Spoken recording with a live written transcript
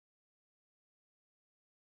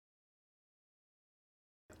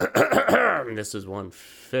This is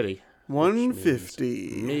 150.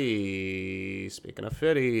 150. Me, speaking of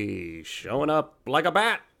fitty, showing up like a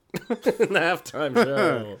bat in the halftime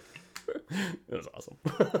show. It was awesome.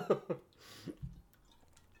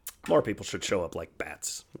 More people should show up like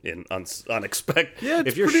bats in unexpected. Yeah, it's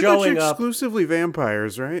if you're pretty showing much up, exclusively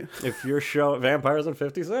vampires, right? if you're vampires and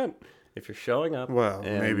 50 Cent. If you're showing up, Well,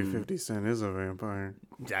 maybe 50 Cent is a vampire.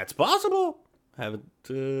 That's possible.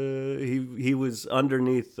 He was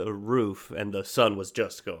underneath a roof and the sun was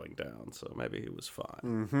just going down, so maybe he was fine.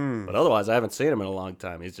 Mm-hmm. But otherwise, I haven't seen him in a long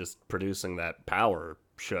time. He's just producing that Power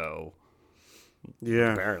show.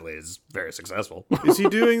 Yeah. Apparently, is very successful. Is he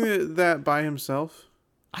doing that by himself?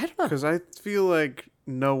 I don't know. Because I feel like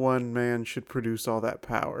no one man should produce all that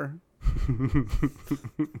power.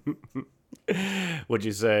 Would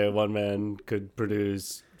you say one man could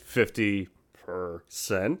produce 50%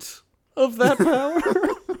 of that power?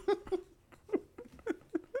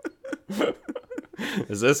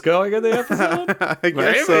 Is this going in the episode? I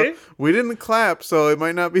guess so. We didn't clap, so it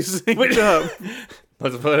might not be synced up.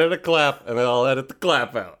 Let's put in a clap, and then I'll edit the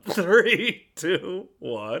clap out. 3, 2,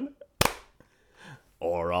 1.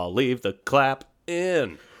 Or I'll leave the clap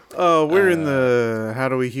in. Oh, we're in the How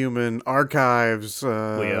Do We Human archives. We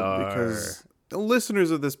are. Because the listeners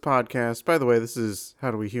of this podcast, by the way, this is How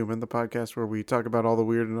Do We Human, the podcast where we talk about all the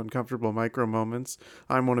weird and uncomfortable micro moments.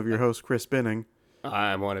 I'm one of your hosts, Chris Binning.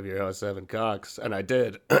 I'm one of your hosts, Evan Cox, and I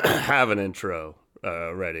did have an intro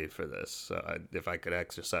ready for this. So if I could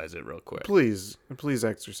exercise it real quick. Please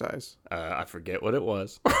exercise. I forget what it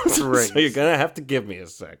was. Great. So you're going to have to give me a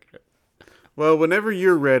second. Well, whenever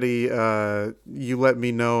you're ready, you let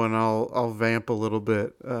me know and I'll vamp a little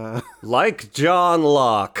bit. Like John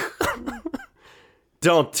Locke.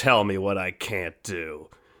 Don't tell me what I can't do.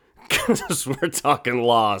 Because we're talking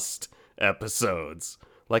Lost episodes.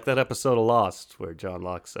 Like that episode of Lost where John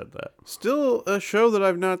Locke said that. Still a show that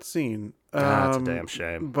I've not seen. That's a damn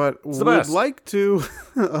shame. But the would best. like to.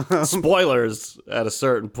 Spoilers at a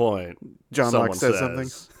certain point. John Locke says something.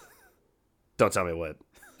 Don't tell me what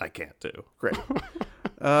I can't do. Great.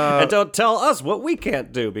 And don't tell us what we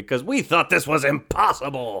can't do because we thought this was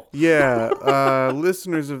impossible. Yeah,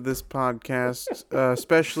 listeners of this podcast,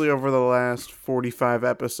 especially over the last 45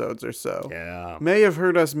 episodes or so, may have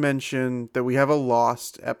heard us mention that we have a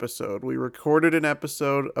Lost episode. We recorded an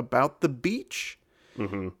episode about the beach,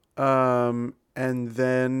 and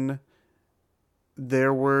then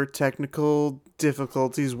there were technical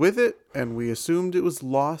difficulties with it, and we assumed it was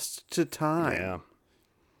lost to time. Yeah.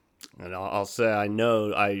 And I'll say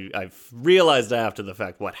I've realized after the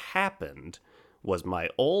fact what happened was my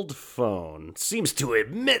old phone seems to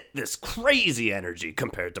emit this crazy energy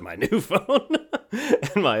compared to my new phone.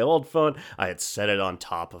 And my old phone, I had set it on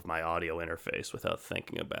top of my audio interface without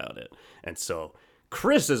thinking about it. And so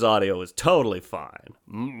Chris's audio was totally fine.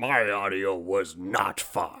 My audio was not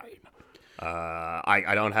fine.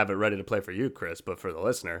 I don't have it ready to play for you, Chris, but for the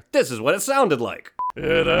listener, this is what it sounded like.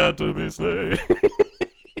 It had to be snakes.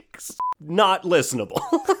 Not listenable.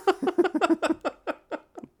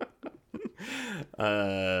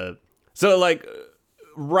 So like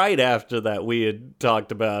right after that we had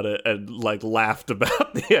talked about it and like laughed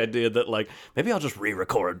about the idea that like maybe I'll just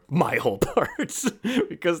re-record my whole parts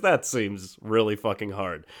because that seems really fucking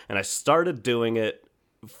hard. And I started doing it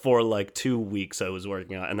for like 2 weeks I was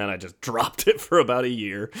working on, and then I just dropped it for about a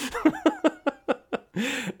year.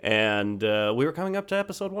 And we were coming up to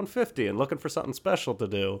episode 150 and looking for something special to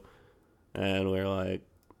do. And we're like,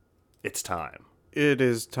 it's time. It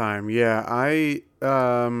is time. Yeah, I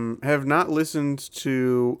have not listened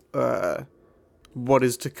to what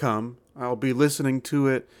is to come. I'll be listening to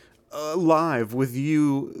it live with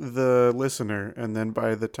you, the listener, and then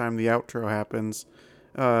by the time the outro happens,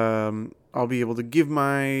 I'll be able to give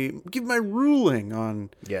my ruling on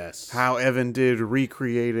how Evan did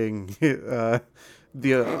recreating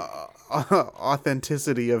the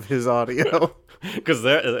authenticity of his audio. Because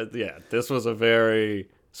this was a very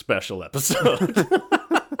special episode.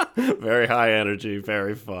 Very high energy,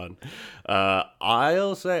 very fun.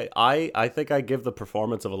 I'll say I think I give the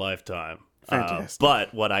performance of a lifetime. Fantastic.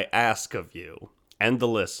 But what I ask of you and the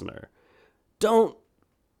listener, don't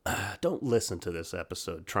listen to this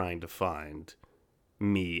episode trying to find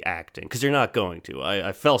me acting, because you're not going to.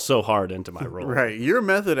 I fell so hard into my role. Right, you're a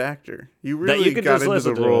method actor. You really got into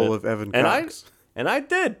the role of Evan Cox. And I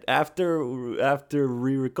did after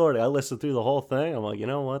re-recording. I listened through the whole thing. I'm like, you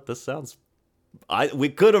know what? This sounds. We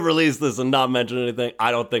could have released this and not mentioned anything.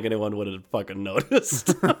 I don't think anyone would have fucking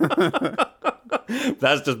noticed.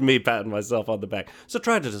 That's just me patting myself on the back. So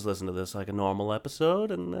try to just listen to this like a normal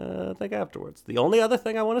episode and think afterwards. The only other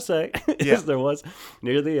thing I want to say is there was,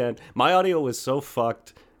 near the end, my audio was so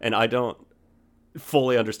fucked, and I don't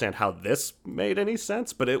fully understand how this made any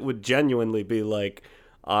sense, but it would genuinely be like,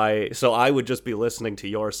 I would just be listening to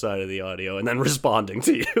your side of the audio and then responding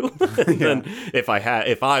to you. And then if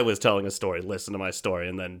I was telling a story, listen to my story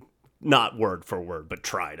and then not word for word, but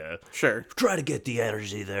try to get the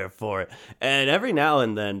energy there for it. And every now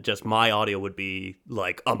and then, just my audio would be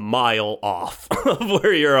like a mile off of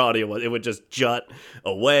where your audio was. It would just jut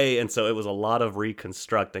away, and so it was a lot of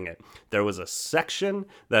reconstructing it. There was a section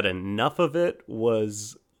that enough of it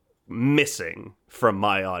was missing from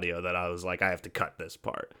my audio that I was like, I have to cut this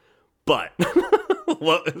part. But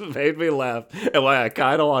what made me laugh and why I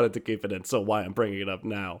kind of wanted to keep it in, so why I'm bringing it up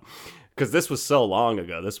now, because this was so long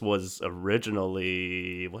ago. This was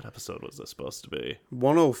originally, what episode was this supposed to be?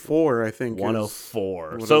 104, I think.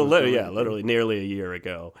 104. So literally nearly a year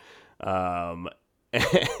ago. And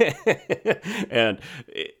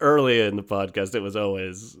early in the podcast, it was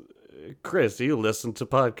always, Chris, you listen to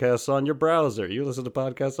podcasts on your browser.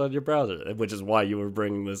 Which is why you were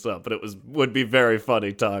bringing this up. But would be very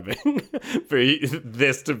funny timing for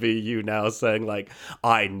this to be you now saying, like,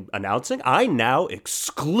 I'm announcing I now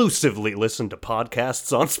exclusively listen to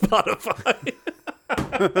podcasts on Spotify.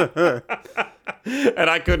 And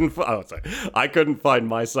I couldn't find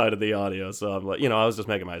my side of the audio, so I'm like, I was just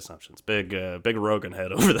making my assumptions. Big Rogan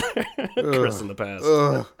head over there, Chris in the past.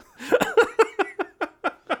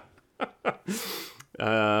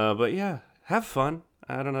 But yeah, have fun.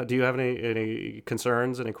 I don't know. Do you have any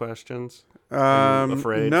concerns, any questions? Are you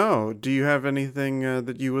afraid? No. Do you have anything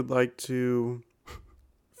that you would like to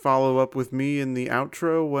follow up with me in the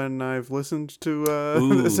outro when I've listened to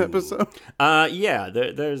this episode? Yeah,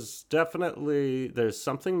 there's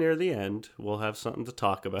something near the end. We'll have something to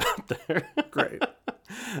talk about there. Great.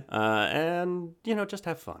 And just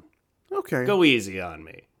have fun. Okay. Go easy on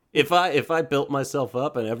me. If I built myself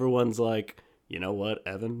up and everyone's like, you know what,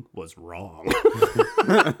 Evan was wrong.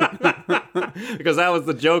 Because that was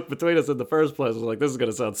the joke between us in the first place. I was like, this is going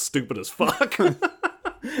to sound stupid as fuck. And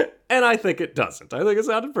I think it doesn't. I think it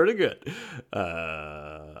sounded pretty good.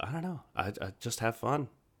 I don't know. I just have fun.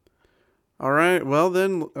 All right. Well,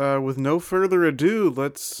 then, with no further ado,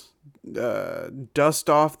 let's dust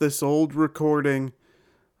off this old recording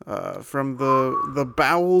from the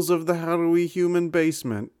bowels of the How Do We Human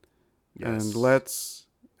basement. Yes. And let's,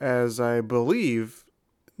 as I believe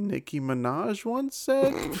Nicki Minaj once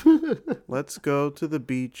said, let's go to the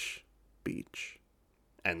beach.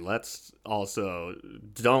 And let's also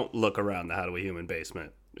don't look around the How Do We Human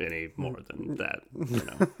basement any more than that.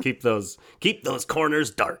 Keep those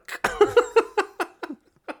corners dark.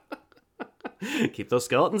 Keep those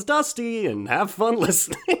skeletons dusty and have fun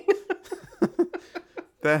listening.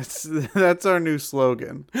 That's our new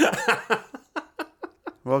slogan.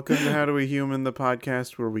 Welcome to How Do We Human, the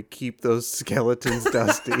podcast where we keep those skeletons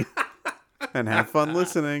dusty and have fun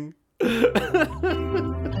listening.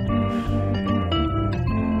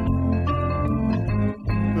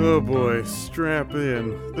 Oh boy, strap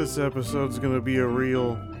in. This episode's gonna be a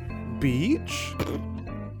real beach.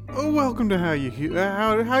 Oh, welcome to How You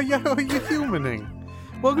Humaning.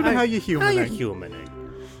 Welcome to How You Humaning. How You Humaning.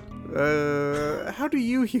 How do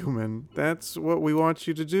you human? That's what we want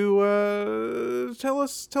you to do. Tell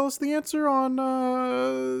us the answer on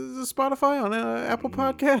Spotify, on Apple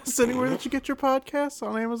Podcasts, anywhere that you get your podcasts,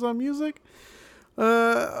 on Amazon Music.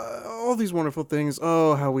 All these wonderful things.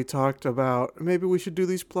 Oh, how we talked about maybe we should do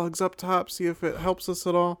these plugs up top, see if it helps us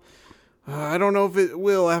at all. I don't know if it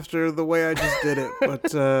will after the way I just did it,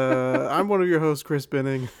 but I'm one of your hosts, Chris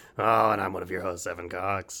Binning. Oh, and I'm one of your hosts, Evan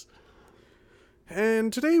Cox.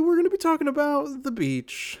 And today we're going to be talking about the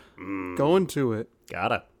beach, going to it.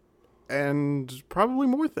 Gotta. And probably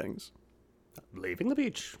more things. Leaving the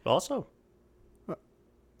beach, also.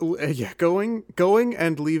 Yeah, going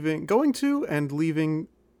and leaving, going to and leaving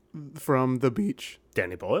from the beach.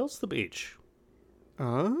 Danny Boyle's The Beach.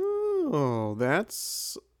 Oh,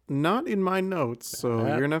 that's not in my notes, so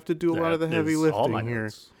you're going to have to do a lot of the heavy lifting here.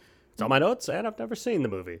 Notes. It's on my notes, and I've never seen the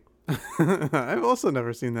movie. I've also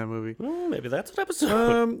never seen that movie. Well, maybe that's an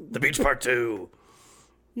episode. The Beach Part 2.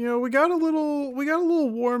 We got a little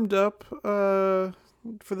warmed up for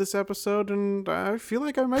this episode, and I feel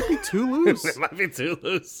like I might be too loose. It might be too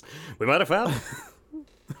loose. We might have found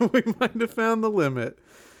we might have found the limit.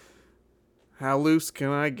 How loose can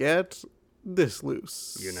I get? This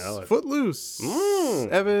loose. You know it. Foot loose.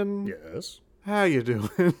 Evan. Yes. How you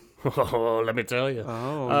doing? Oh, let me tell you.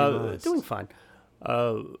 Oh, doing fine.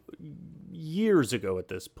 Years ago at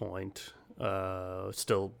this point,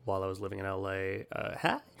 still while I was living in LA,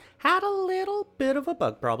 had a little bit of a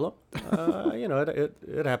bug problem.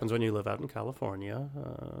 It happens when you live out in California.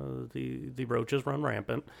 The roaches run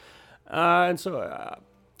rampant, and so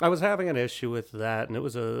I was having an issue with that, and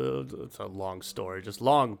it's a long story, just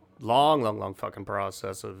long fucking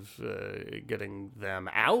process of getting them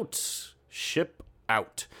out, ship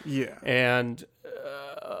out. Yeah. And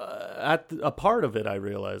a part of it, I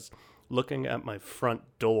realized, looking at my front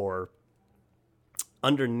door,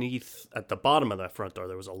 underneath, at the bottom of that front door,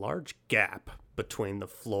 there was a large gap between the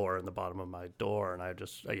floor and the bottom of my door. And I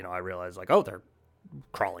just, I realized, like, oh, they're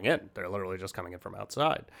crawling in. They're literally just coming in from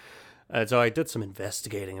outside. And so I did some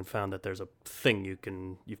investigating and found that there's a thing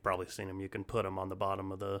you've probably seen them, you can put them on the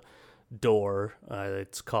bottom of the door. I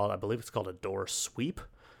believe it's called a door sweep.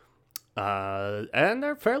 And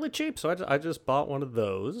they're fairly cheap. So I just bought one of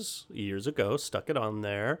those years ago, stuck it on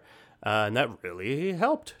there. And that really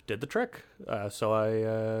helped, did the trick. So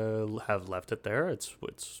I have left it there. It's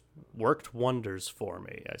worked wonders for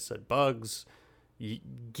me. I said, bugs,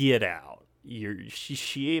 get out. You're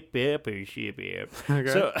sheep.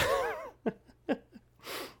 Okay.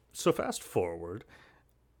 So fast forward,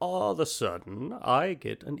 all of a sudden, I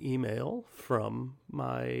get an email from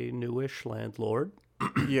my newish landlord.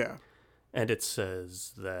 Yeah. And it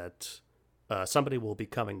says that somebody will be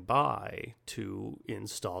coming by to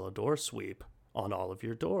install a door sweep on all of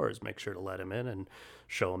your doors. Make sure to let him in and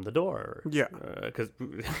show him the door. Yeah. Because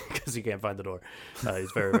he can't find the door.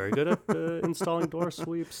 He's very, very good at installing door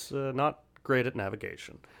sweeps, not great at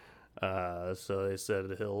navigation. So they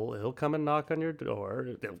said he'll come and knock on your door.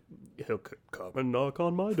 He'll come and knock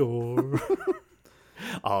on my door.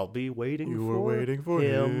 I'll be waiting You for were waiting for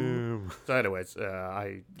him. So anyways,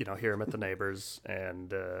 I hear him at the neighbors,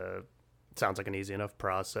 and it sounds like an easy enough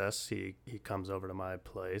process. He comes over to my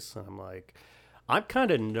place, and I'm like, I'm kind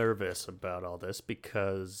of nervous about all this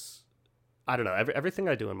because I don't know, everything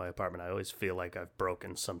I do in my apartment, I always feel like I've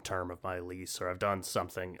broken some term of my lease or I've done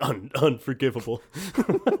something unforgivable.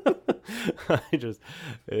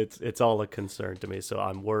 It's all a concern to me, so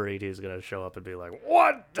I'm worried he's gonna show up and be like,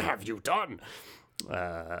 "What have you done?"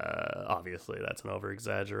 Obviously, that's an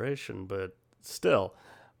over-exaggeration, but still,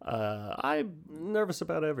 I'm nervous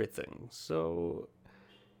about everything. So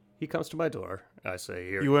he comes to my door. I say,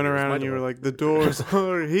 "Here." You went around and you were like, the doors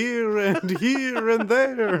are here and here and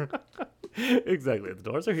there. Exactly. The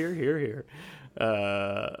doors are here.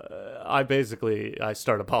 I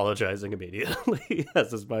start apologizing immediately,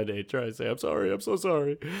 as is my nature. I say, I'm sorry, I'm so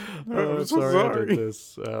sorry. I'm so I sorry. did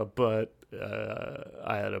this. But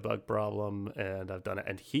I had a bug problem, and I've done it.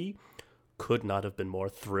 And he could not have been more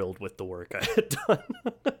thrilled with the work I had done.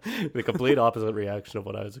 The complete opposite reaction of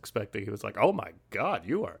what I was expecting. He was like, "Oh my God,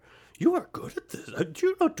 you are good at this.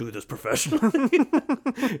 You don't do this professionally."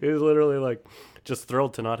 He was literally like just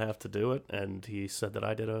thrilled to not have to do it, and he said that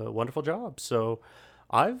I did a wonderful job. So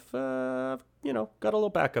I've got a little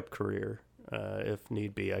backup career. If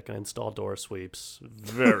need be, I can install door sweeps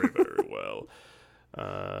very, very well.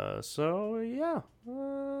 So yeah,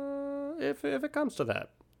 if it comes to that,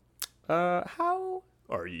 how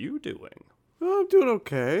are you doing? Well, I'm doing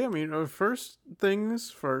okay. I mean, first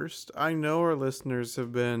things first, I know our listeners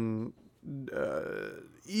have been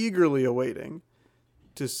eagerly awaiting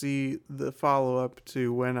to see the follow-up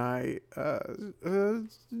to when I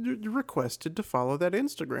requested to follow that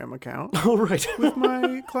Instagram account Oh, right. with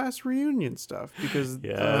my class reunion stuff, because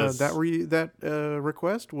Yes. that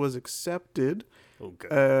request was accepted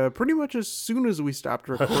Okay. pretty much as soon as we stopped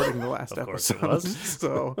recording the last Of course it episode. was.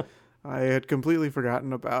 So I had completely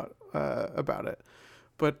forgotten about it,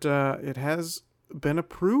 but it has been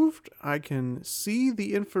approved. I can see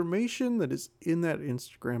the information that is in that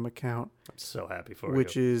Instagram account, I'm so happy for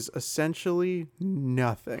which you. is essentially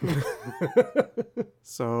nothing.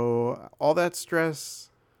 So all that stress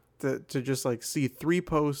to just like see 3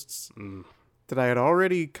 posts that I had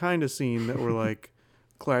already kind of seen that were like,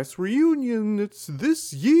 class reunion, it's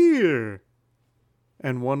this year.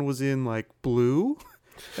 And one was in like blue,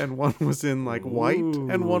 and one was in like white,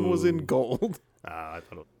 and one was in gold. I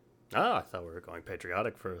thought we were going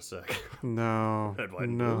patriotic for a sec. No, Red, white,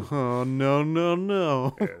 and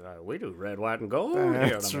no. We do red, white, and gold. here in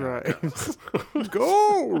That's America. right.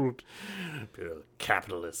 Gold. Pure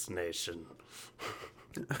capitalist nation.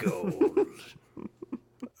 Gold.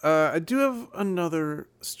 I do have another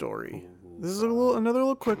story. This is another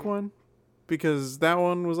little quick one, because that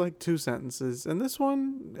one was like 2 sentences, and this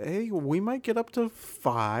one, hey, we might get up to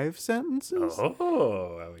 5 sentences.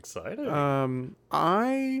 Oh, how exciting.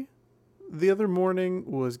 I, the other morning,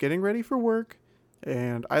 was getting ready for work,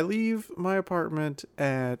 and I leave my apartment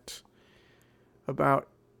at about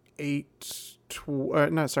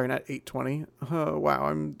not 8:20. Oh, wow,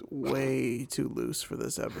 I'm way too loose for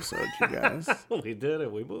this episode, you guys. We did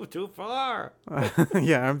it. We moved too far.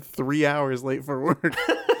 Yeah, I'm 3 hours late for work.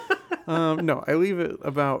 No, I leave at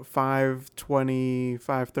about 5:20,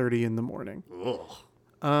 5:30 in the morning.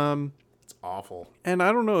 Ugh. It's awful. And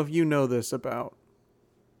I don't know if you know this about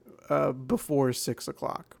before 6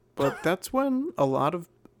 o'clock, but that's when a lot of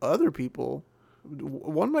other people,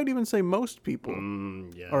 one might even say most people,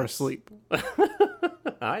 Yes. are asleep.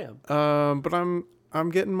 I am. But I'm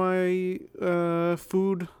getting my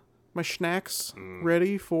food, my snacks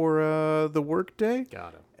ready for the work day.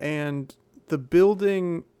 Got it. And the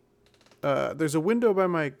building, there's a window by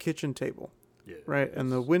my kitchen table, Yeah. right?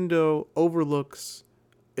 And the window overlooks,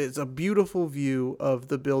 it's a beautiful view of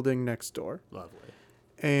the building next door. Lovely.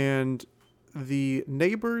 And the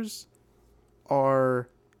neighbors are,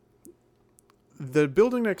 the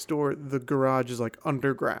building next door, the garage is like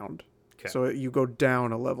underground. Okay. So you go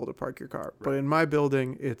down a level to park your car. Right. But in my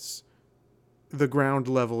building, it's the ground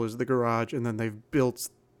level is the garage, and then they've built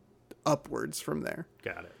upwards from there.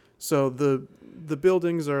 Got it. So the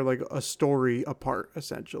buildings are like a story apart,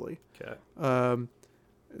 essentially. Okay.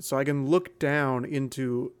 So I can look down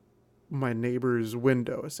into my neighbor's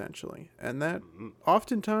window, essentially. And that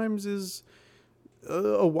oftentimes is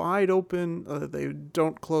a wide open, they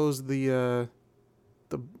don't close their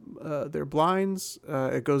blinds.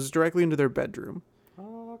 It goes directly into their bedroom.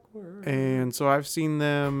 Awkward. And so I've seen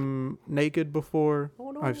them naked before.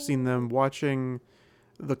 Oh, no. I've seen them watching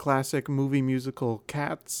the classic movie musical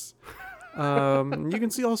Cats. You can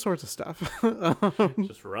see all sorts of stuff.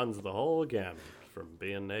 Just runs the whole gamut from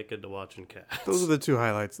being naked to watching Cats. Those are the two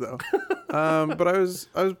highlights, though. But I was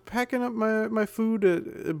packing up my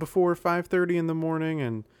food before 5:30 in the morning,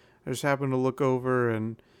 and I just happened to look over,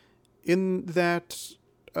 and in that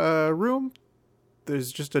room,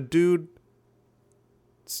 there's just a dude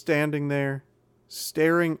standing there,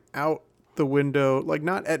 staring out the window, like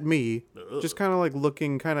not at me, just kind of like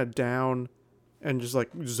looking kind of down, and just like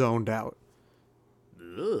zoned out.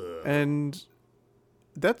 Ugh. And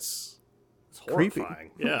that's It's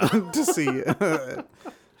horrifying. creepy. Yeah. To see.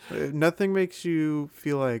 Nothing makes you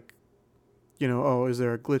feel like, oh, is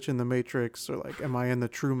there a glitch in the Matrix, or like, am I in the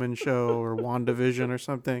Truman Show or WandaVision or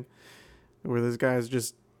something, where this guy's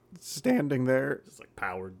just standing there, Just like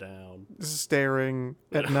powered down. staring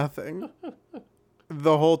at nothing.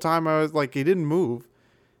 The whole time I was like, he didn't move.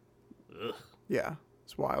 Ugh. Yeah,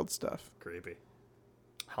 it's wild stuff. Creepy.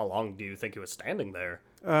 How long do you think he was standing there?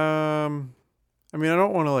 I mean, I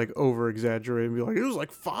don't want to like over exaggerate and be like, it was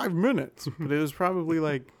like 5 minutes, but it was probably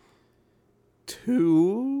like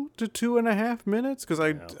 2 to 2.5 minutes. Cause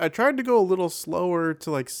I tried to go a little slower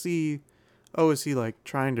to like see, is he like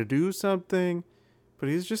trying to do something? But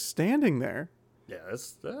he's just standing there. Yeah,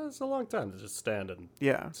 that's a long time to just stand and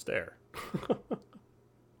Yeah. stare.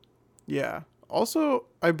 Yeah. Also,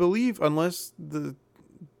 I believe unless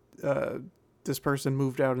this person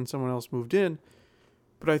moved out and someone else moved in,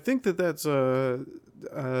 but I think that's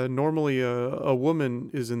normally a woman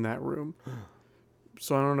is in that room.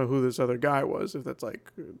 So I don't know who this other guy was, if that's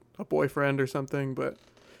like a boyfriend or something, but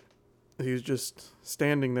he's just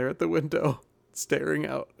standing there at the window, staring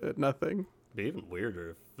out at nothing. It'd be even weirder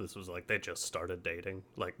if this was like they just started dating.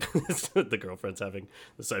 Like the girlfriend's having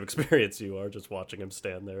the same experience you are, just watching him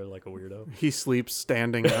stand there like a weirdo. He sleeps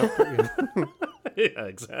standing up. Yeah,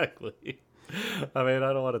 exactly. I mean,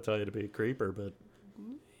 I don't want to tell you to be a creeper, but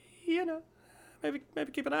maybe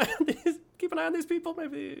keep an eye on these people.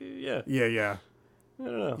 Maybe, yeah. Yeah. I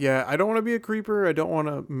don't know. Yeah, I don't want to be a creeper. I don't want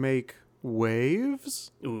to make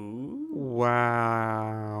waves. Ooh.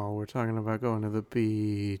 Wow, we're talking about going to the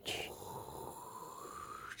beach.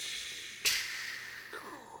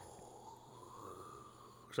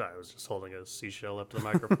 Sorry, I was just holding a seashell up to the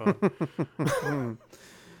microphone.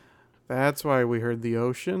 That's why we heard the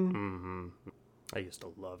ocean. Mm-hmm. I used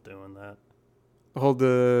to love doing that. Hold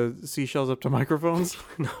the seashells up to microphones.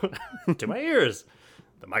 To my ears.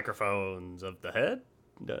 The microphones of the head.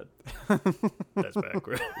 That's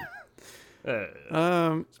backward.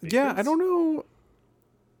 Yeah, I don't know.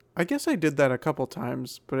 I guess I did that a couple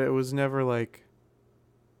times, but it was never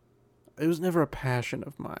a passion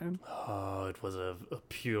of mine. Oh, it was a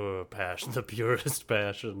pure passion, the purest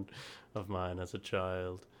passion of mine as a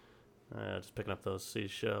child. Just picking up those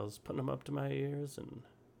seashells, putting them up to my ears, and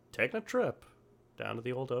taking a trip down to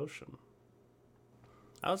the old ocean.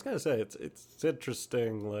 I was gonna say it's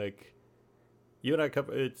interesting. Like you and I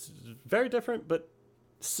it's very different, but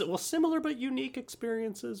similar but unique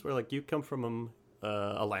experiences. Where like you come from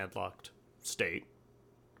a landlocked state,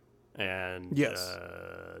 and yes,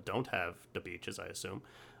 don't have the beaches, I assume.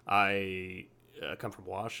 I come from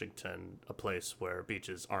Washington, a place where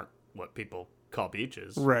beaches aren't what people call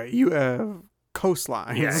beaches. Right. You have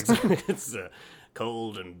coastlines. Yeah, exactly. It's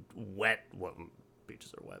cold and wet. Well,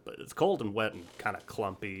 beaches are wet, but it's cold and wet and kind of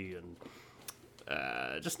clumpy and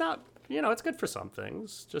just not, it's good for some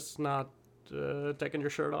things, just not taking your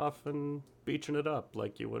shirt off and beaching it up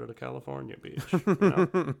like you would at a California beach.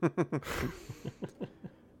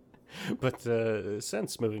 But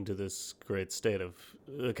since moving to this great state of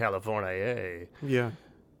California, Yeah.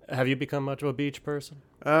 have you become much of a beach person?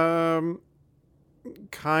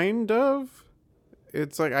 Kind of.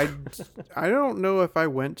 It's like I don't know if I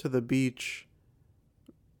went to the beach.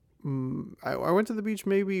 I went to the beach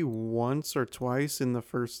maybe once or twice in the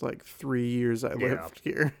first 3 years I lived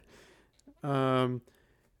here. And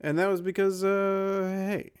that was because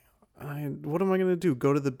hey, what am I gonna do?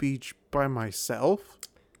 Go to the beach by myself?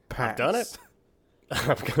 Pass. I've done it.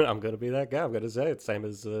 I'm gonna be that guy. I'm gonna say it's same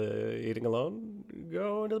as eating alone.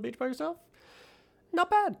 Going to the beach by yourself. Not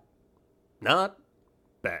bad. Not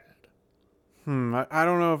bad. I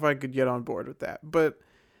don't know if I could get on board with that, but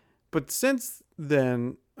since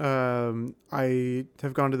then, I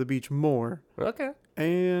have gone to the beach more, Okay.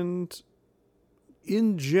 and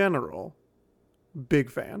in general,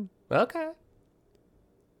 big fan. Okay.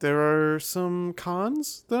 There are some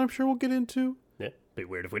cons that I'm sure we'll get into, Yeah. Be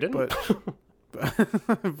weird if we didn't.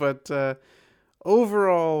 but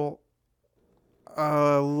overall,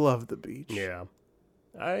 love the beach. Yeah.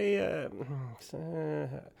 I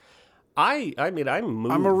mean, I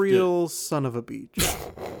moved. I'm a real son of a beach.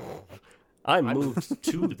 I moved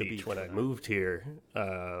to the beach when I moved here,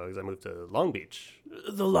 because I moved to Long Beach,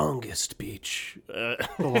 the longest beach. The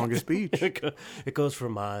longest beach. It goes for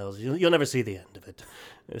miles. You'll never see the end of it.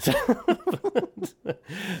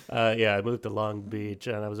 Yeah, I moved to Long Beach,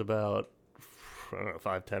 and I was about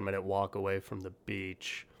 5-10 minute walk away from the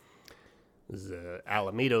beach. This is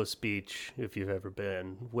Alamitos Beach, if you've ever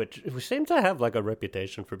been, which seems to have a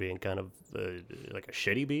reputation for being kind of like a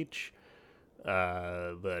shitty beach,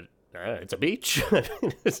 but it's a beach.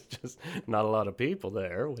 It's just not a lot of people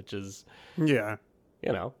there, which is, Yeah.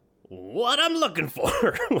 what I'm looking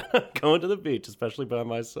for when I'm going to the beach, especially by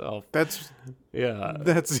myself. That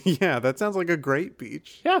sounds like a great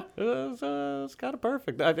beach. Yeah, it's kind of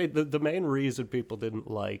perfect. I mean, the main reason people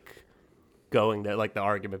didn't like going there, the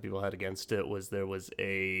argument people had against it, was there was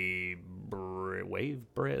a wave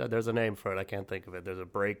break. There's a name for it. I can't think of it. There's a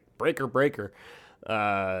breaker.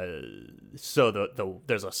 So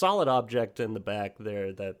there's a solid object in the back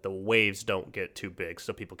there that the waves don't get too big,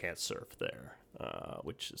 so people can't surf there,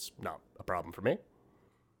 which is not a problem for me.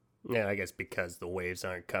 Yeah, I guess because the waves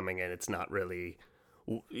aren't coming in, it's not really,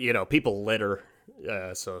 people litter.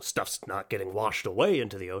 So stuff's not getting washed away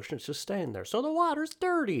into the ocean. It's just staying there. So the water's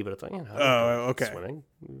dirty, but it's like, okay. Swimming.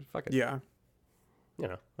 Fuck it. Yeah.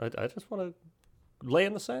 I just want to lay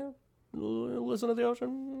in the sand, listen to the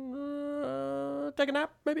ocean, take a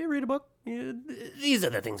nap, maybe read a book. These are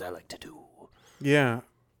the things I like to do. Yeah.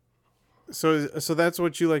 So that's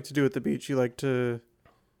what you like to do at the beach. You like to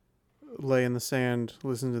lay in the sand,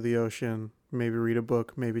 listen to the ocean, maybe read a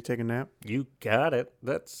book, maybe take a nap. You got it.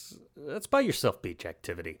 That's by yourself beach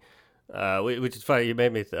activity. Which is funny. You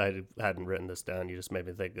made me. I hadn't written this down. You just made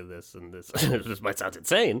me think of this, and this. This might sound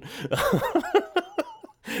insane,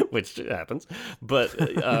 which happens. But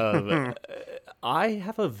I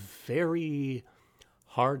have a very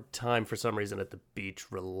hard time for some reason at the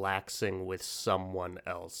beach relaxing with someone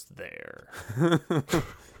else there.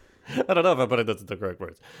 I don't know if I put it into the correct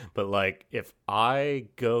words, but if I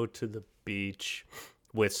go to the beach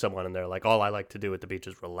with someone and they're all I like to do at the beach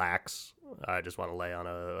is relax, I just want to lay on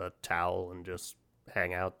a towel and just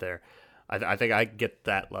hang out there, I think I get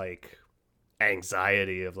that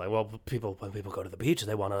anxiety of when people go to the beach,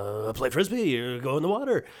 they want to play frisbee or go in the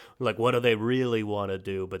water. What do they really want to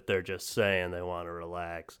do? But they're just saying they want to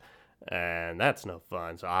relax. And that's no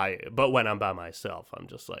fun. But when I'm by myself, I'm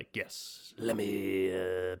just yes, let me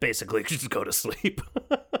basically just go to sleep.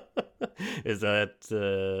 Does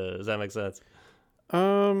that make sense?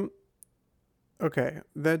 Okay.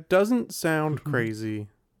 That doesn't sound crazy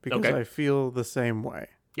because Okay. I feel the same way.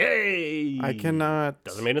 Yay! I cannot.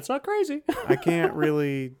 Doesn't mean it's not crazy. I can't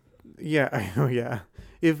really. Yeah. Yeah.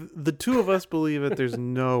 If the two of us believe it, there's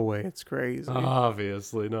no way it's crazy.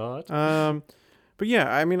 Obviously not. But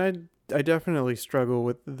yeah, I mean, I definitely struggle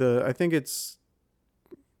with I think it's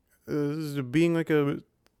being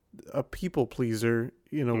a people pleaser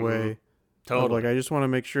in a way. Totally. I just want to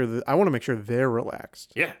make sure they're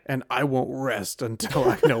relaxed. Yeah. And I won't rest until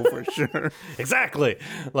I know for sure. Exactly.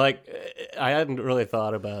 I hadn't really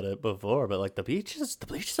thought about it before, but the beach is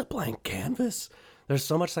a blank canvas. There's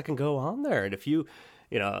so much that can go on there, and if you,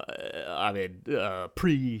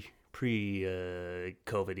 pre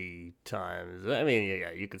COVID-y times. I mean,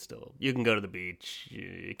 yeah, you can go to the beach,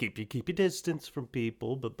 keep your distance from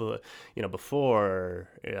people, but before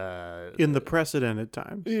in the precedented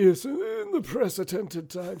times. Yes, in the precedented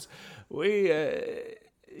times,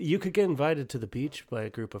 you could get invited to the beach by a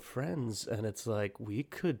group of friends, and it's like you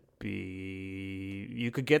could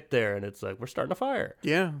get there, and it's like we're starting a fire.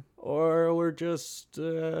 Yeah. Or we're just,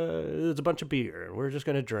 it's a bunch of beer, and we're just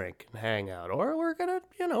going to drink and hang out. Or we're going to,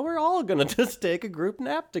 we're all going to just take a group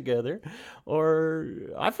nap together. Or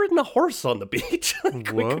I've ridden a horse on the beach.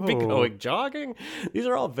 We could be going jogging. These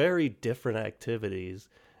are all very different activities.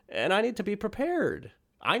 And I need to be prepared.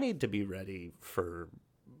 I need to be ready for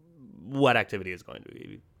what activity is going to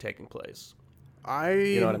be taking place.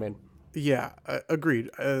 You know what I mean? Yeah,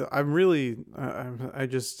 agreed. I'm really,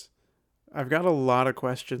 I've got a lot of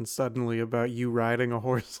questions suddenly about you riding a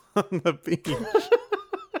horse on the beach.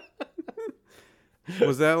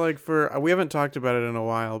 Was that like we haven't talked about it in a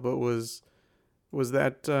while, but was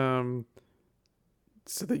that so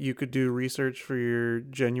that you could do research for your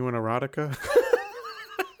genuine erotica?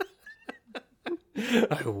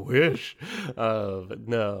 I wish.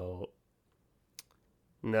 No.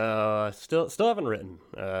 No, I still haven't written,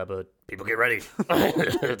 but people get ready.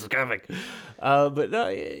 It's coming. But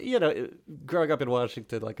growing up in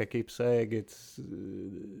Washington, like I keep saying, it's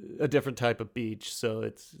a different type of beach, so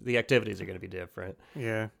the activities are going to be different.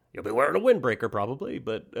 Yeah. You'll be wearing a windbreaker probably,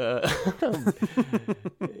 but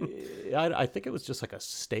I think it was just like a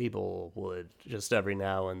stable would just every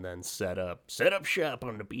now and then set up shop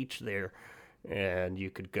on the beach there, and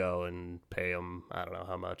you could go and pay them. I don't know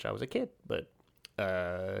how much. I was a kid, but.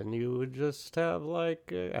 And you would just have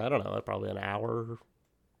like, I don't know, probably an hour,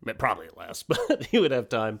 probably less, but you would have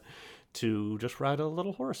time to just ride a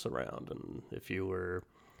little horse around. And if you were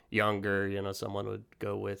younger, someone would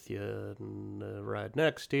go with you and ride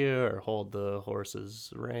next to you or hold the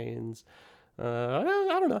horse's reins.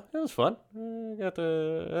 I don't know. It was fun. Had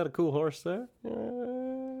a cool horse there.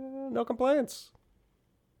 No complaints.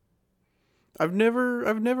 I've never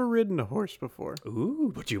ridden a horse before.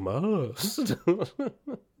 Ooh, but you must.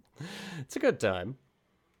 It's a good time.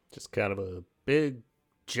 Just kind of a big,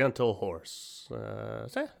 gentle horse.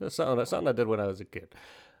 That's something I did when I was a kid.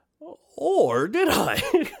 Or did I?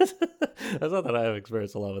 That's not that I have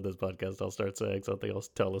experienced a lot with this podcast. I'll start saying something, I'll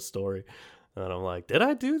tell a story. And I'm like, did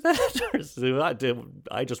I do that? Or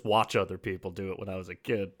I just watch other people do it when I was a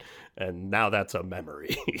kid. And now that's a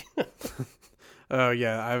memory. Oh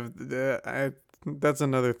yeah, that's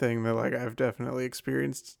another thing that like I've definitely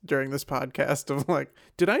experienced during this podcast of like,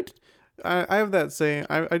 I have that saying,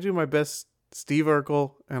 I do my best Steve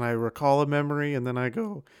Urkel and I recall a memory and then I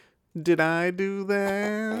go, did I do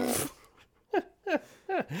that?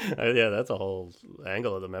 Yeah, that's a whole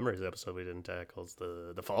angle of the memories episode we didn't tackle. Is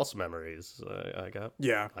the false memories. I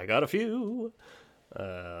got a few.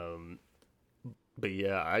 But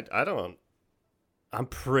yeah, I don't. I'm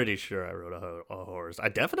pretty sure I rode a horse. I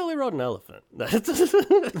definitely rode an elephant. That's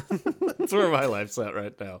where my life's at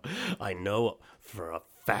right now. I know for a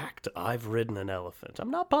fact I've ridden an elephant. I'm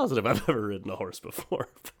not positive I've ever ridden a horse before.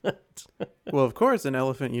 But well, of course, an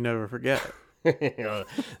elephant you never forget. The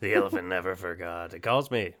elephant never forgot. It calls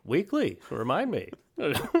me weekly to remind me.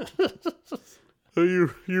 Oh,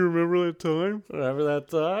 you remember that time? Remember that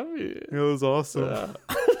time? It was awesome.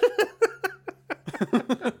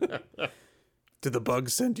 Did the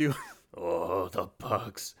bugs send you? Oh, the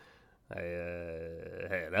bugs.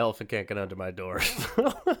 Hey, an elephant can't get under my door.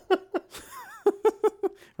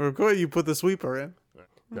 Of course, you put the sweeper in.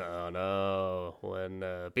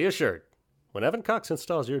 No. Be assured, when Evan Cox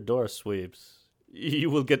installs your door sweeps, you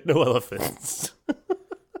will get no elephants.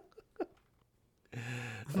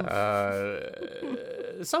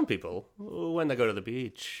 Some people, when they go to the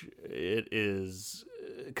beach, it is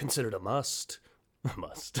considered a must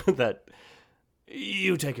that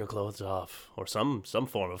you take your clothes off, or some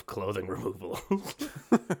form of clothing removal.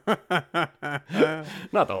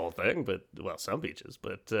 Not the whole thing, but, well, some beaches.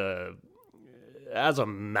 But as a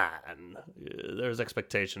man, there's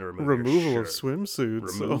expectation to removal of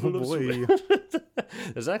swimsuits. Removal oh, boy.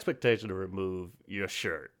 There's an expectation to remove your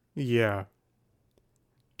shirt. Yeah.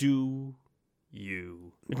 Do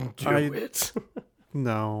you do it?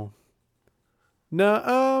 No.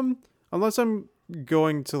 Unless I'm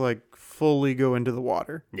going to like fully go into the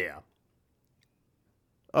water. Yeah.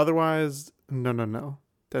 Otherwise, no.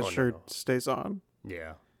 That shirt stays on.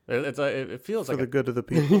 Yeah. It feels for like the good of the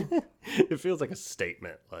people. It feels like a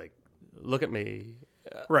statement. Like, look at me.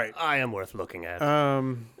 Right. I am worth looking at.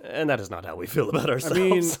 Um, And that is not how we feel about I ourselves.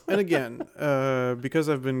 mean, and again, because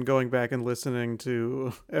I've been going back and listening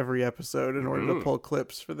to every episode in order to pull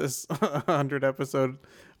clips for this 100 episode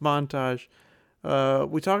montage,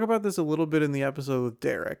 we talk about this a little bit in the episode with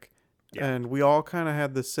Derek, and we all kind of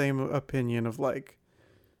had the same opinion of like,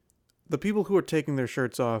 the people who are taking their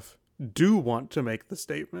shirts off do want to make the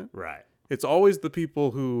statement. Right. It's always the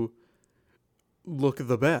people who look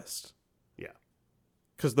the best. Yeah.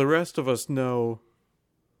 Because the rest of us know,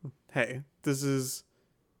 hey, this is,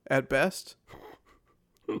 at best,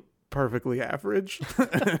 perfectly average.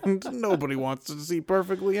 And nobody wants to see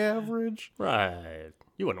perfectly average. Right.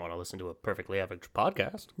 You wouldn't want to listen to a perfectly average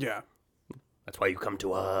podcast. Yeah. That's why you come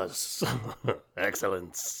to us.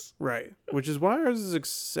 Excellence. Right. Which is why ours is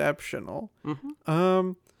exceptional.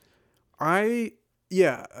 Mm-hmm.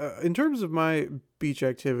 In terms of my beach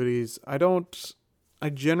activities, I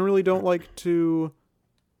generally don't like to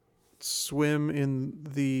swim in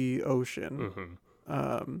the ocean.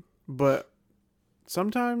 But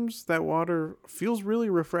sometimes that water feels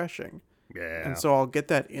really refreshing. Yeah. And so I'll get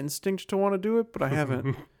that instinct to want to do it, but I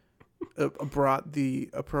haven't brought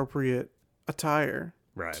the appropriate attire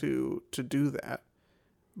Right. to do that.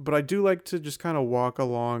 But I do like to just kind of walk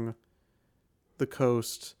along the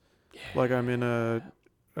coast like I'm in a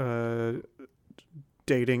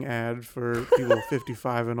dating ad for people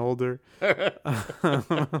 55 and older.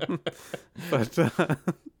 But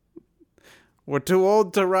we're too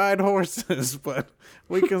old to ride horses, but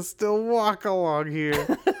we can still walk along here.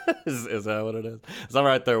 Is that what it is? So I'm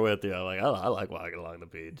right there with you. I like walking along the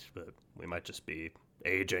beach, but we might just be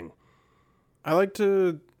aging. I like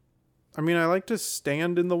to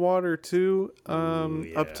stand in the water too,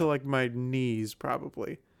 up to like my knees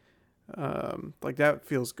probably. Like that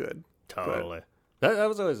feels good. Totally. That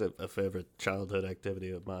was always a favorite childhood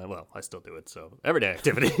activity of mine. Well, I still do it, so everyday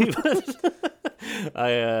activity. But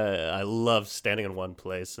I love standing in one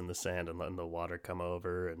place in the sand and letting the water come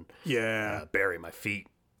over and bury my feet.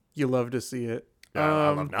 You love to see it. I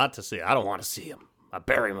love not to see it. I don't want to see them. I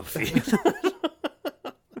bury my feet.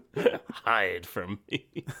 Hide from me.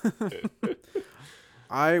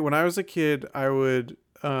 When I was a kid, I would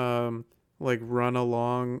like run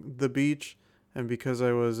along the beach, and because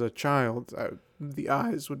I was a child, the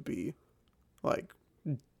eyes would be like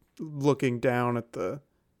looking down at the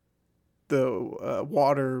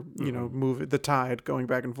water, move the tide going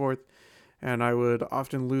back and forth, and I would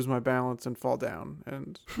often lose my balance and fall down,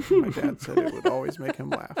 and my dad said it would always make him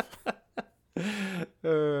laugh.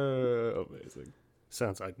 Amazing.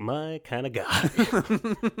 Sounds like my kind of guy.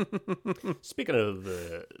 Speaking of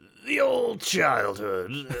the old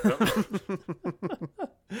childhood.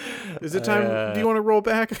 Is it time? Do you want to roll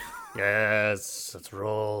back? Yes, let's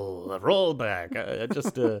roll back.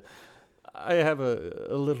 I have a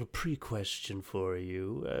little pre-question for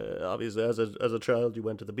you. Obviously, as a child, you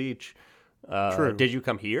went to the beach. True. Did you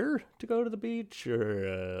come here to go to the beach,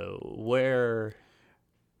 or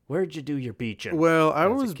where'd you do your beaching? Well, I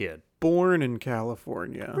as was a kid? Born in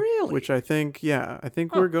California. Really? Which I think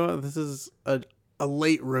we're going. This is a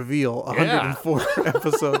late reveal. 104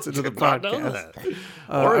 episodes into the Did not know podcast. that.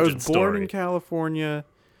 I Origin was born story. in California.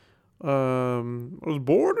 You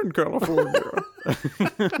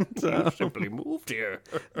Simply moved here.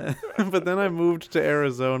 but then I moved to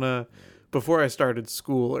Arizona before I started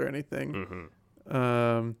school or anything.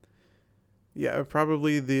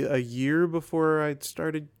 Probably a year before I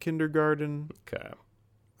started kindergarten. Okay.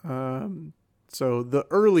 So the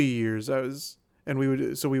early years we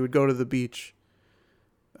would go to the beach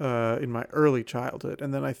in my early childhood,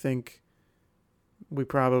 and then I think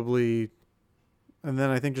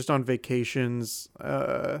just on vacations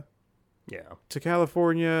to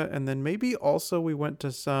California, and then maybe also we went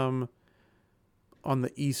to some on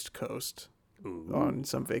the East Coast. Ooh. On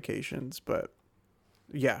some vacations, but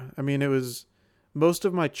yeah, I mean, it was most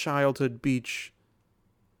of my childhood beach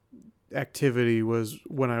activity was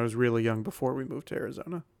when I was really young before we moved to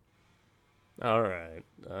Arizona. All right.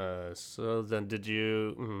 So then did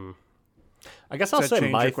you... I guess I'll Does that say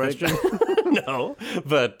change my your question? No,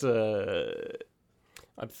 but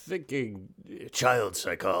I'm thinking child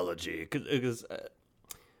psychology. Because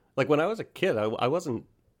like when I was a kid, I wasn't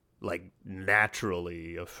like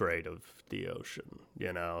naturally afraid of the ocean,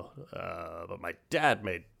 but my dad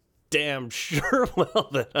made damn sure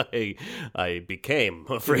that I became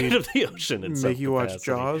afraid of the ocean in some Make you watch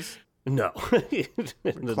capacity. Jaws? No.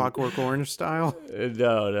 Clockwork Orange style?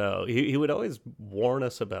 No. He would always warn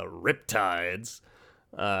us about riptides.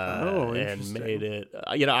 And interesting. made it.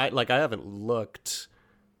 I haven't looked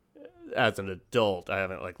as an adult, I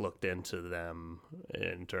haven't like looked into them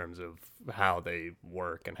in terms of how they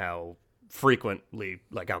work and how frequently,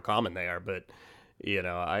 like how common they are. But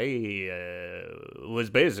I was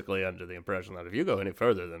basically under the impression that if you go any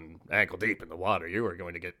further than ankle deep in the water, you are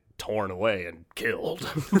going to get torn away and killed.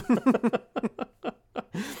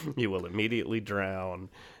 You will immediately drown,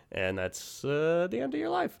 and that's the end of your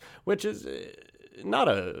life, which is not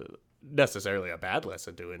necessarily a bad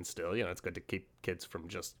lesson to instill. It's good to keep kids from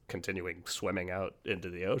just continuing swimming out into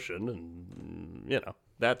the ocean, and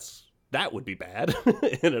that would be bad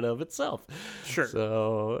in and of itself. Sure.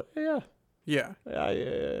 So Yeah.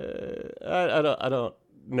 I don't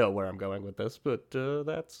know where I'm going with this, but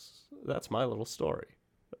that's my little story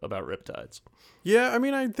about riptides. Yeah, I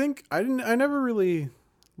mean, I never really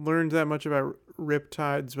learned that much about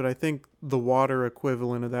riptides, but I think the water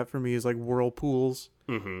equivalent of that for me is like whirlpools.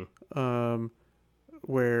 Mm-hmm.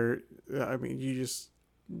 Where I mean, you just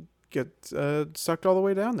get sucked all the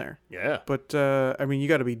way down there. Yeah. But I mean, you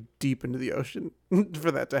got to be deep into the ocean for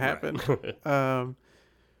that to happen. Right.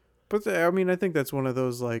 But I mean, I think that's one of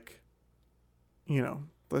those like,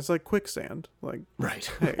 that's like quicksand. Like, Right.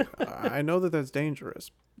 hey, I know that that's dangerous,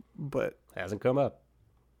 but Hasn't come up.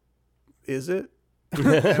 is it? And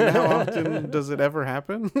how often does it ever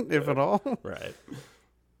happen, if at all? Right.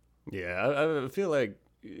 Yeah, I feel like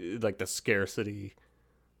the scarcity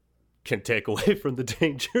can take away from the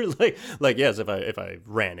danger. Like yes, if I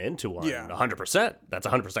ran into one, Yeah. 100%, that's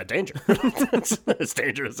 100% danger. That's as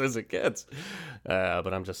dangerous as it gets.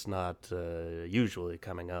 But I'm just not usually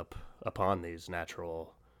coming up upon these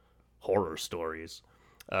natural horror stories.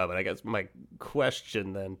 But I guess my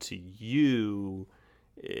question then to you,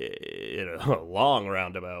 in a long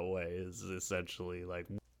roundabout way, is essentially like,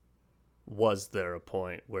 was there a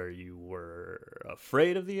point where you were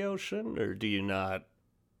afraid of the ocean, or do you not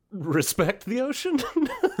respect the ocean?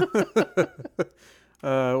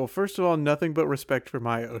 Well, first of all, nothing but respect for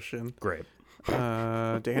my ocean. Great.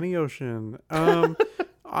 Danny Ocean. When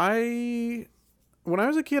I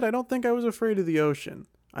was a kid, I don't think I was afraid of the ocean.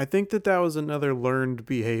 I think that was another learned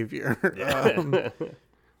behavior.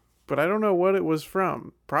 But I don't know what it was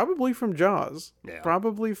from. Probably from Jaws. Yeah.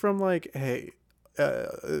 Probably from like, hey,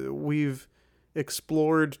 we've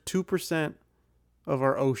explored 2% of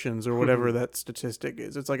our oceans or whatever that statistic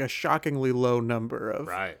is. It's like a shockingly low number of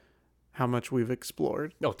Right. how much we've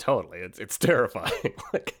explored. No, totally. It's terrifying.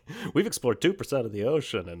 Like, we've explored 2% of the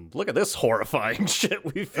ocean, and look at this horrifying shit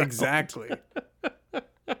we've found. Exactly.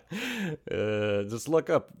 Just look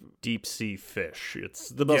up deep sea fish. It's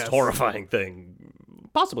the most Yes. horrifying thing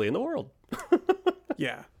possibly in the world.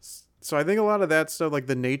 Yeah. So I think a lot of that stuff, like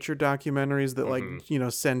the nature documentaries that like,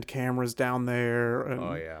 send cameras down there and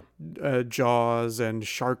Oh yeah. Jaws and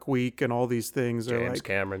Shark Week and all these things are James like,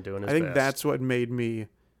 Cameron doing his I think best. that's what made me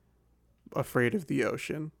afraid of the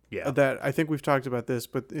ocean. Yeah. That I think we've talked about this,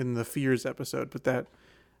 but in the fears episode, but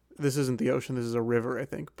this isn't the ocean, this is a river, I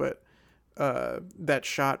think. But that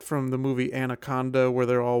shot from the movie Anaconda where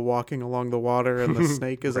they're all walking along the water and the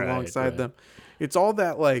snake is Right, alongside right. them. It's all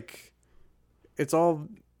that like, it's all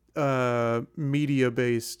media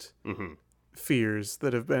based Mhm. fears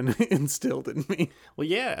that have been instilled in me. Well,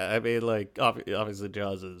 yeah, I mean, like, obviously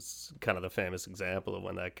Jaws is kind of the famous example of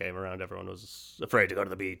when that came around. Everyone was afraid to go to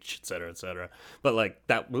the beach, et cetera, et cetera. But, like,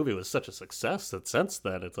 that movie was such a success that since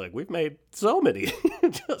then, it's like, we've made so many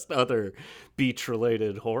just other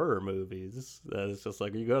beach-related horror movies. That it's just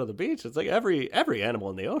like, you go to the beach, it's like every animal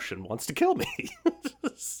in the ocean wants to kill me.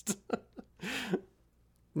 Just...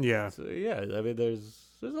 Yeah. So, yeah, I mean, there's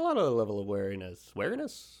a lot of level of wariness.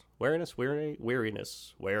 Wariness,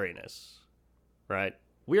 right?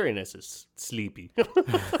 Weariness is sleepy.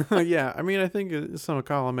 Yeah, I mean, I think some would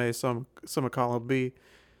call him A, some would call him B.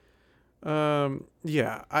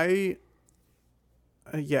 Yeah,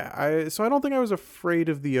 so I don't think I was afraid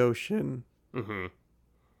of the ocean Mm-hmm.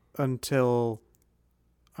 until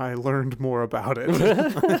I learned more about it,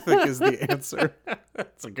 I think is the answer.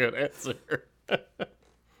 That's a good answer. Yeah,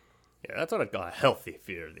 that's what I call a healthy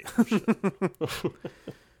fear of the ocean.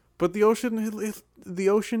 But the ocean,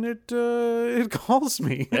 it calls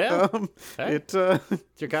me. Yeah. Hey. It's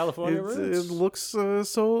Your California roots. it looks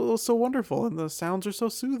so wonderful, and the sounds are so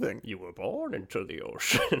soothing. You were born into the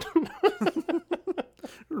ocean.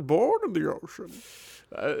 You're born in the ocean.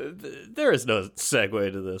 There is no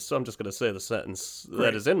segue to this, so I'm just going to say the sentence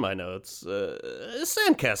that is in my notes.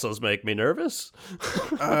 Sandcastles make me nervous.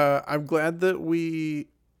 I'm glad that we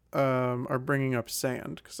are bringing up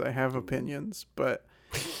sand because I have opinions, but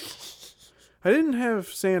I didn't have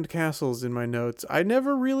sand castles in my notes. I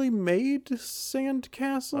never really made sand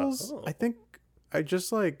castles. Oh. I think I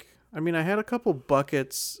just like I mean, I had a couple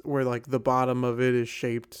buckets where like the bottom of it is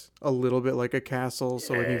shaped a little bit like a castle.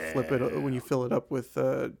 So when you fill it up with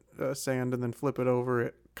sand and then flip it over,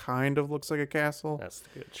 it kind of looks like a castle. That's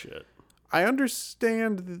the good shit. I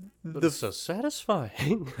understand But it's so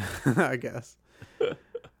satisfying. I guess.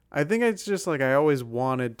 I think it's just like I always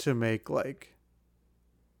wanted to make like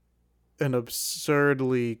an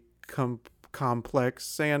absurdly complex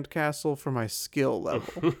sand castle for my skill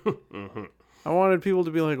level. I wanted people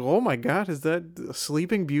to be like, "Oh my god, is that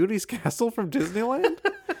Sleeping Beauty's castle from Disneyland?"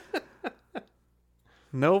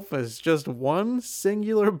 Nope, it's just one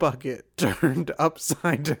singular bucket turned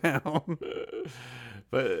upside down.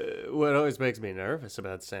 But what always makes me nervous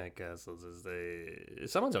about sandcastles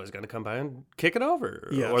is someone's always going to come by and kick it over,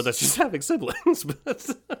 Yes. or that's just having siblings.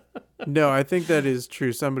 But No, I think that is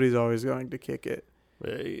true. Somebody's always going to kick it.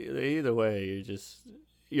 either way, it's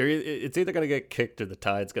either going to get kicked or the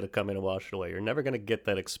tide's going to come in and wash it away. You're never going to get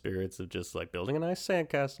that experience of just like building a nice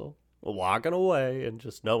sandcastle, walking away, and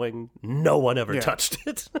just knowing no one ever touched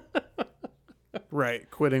it. Right,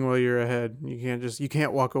 quitting while you're ahead. You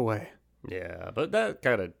can't walk away. Yeah, but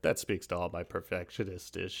that speaks to all my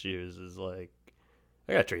perfectionist issues. Is like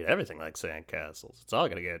I gotta treat everything like sandcastles. It's all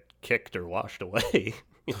gonna get kicked or washed away.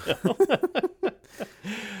 You know?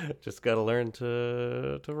 Just gotta learn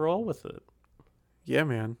to roll with it. Yeah,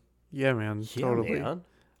 man. Totally. Man.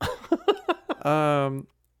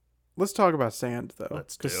 Let's talk about sand though.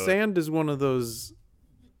 Let's do it. Because sand is one of those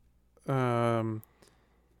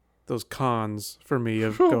cons for me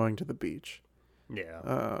of going to the beach.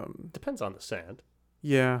 Yeah. Depends on the sand.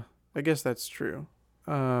 Yeah, I guess that's true.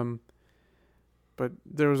 But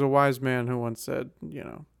there was a wise man who once said,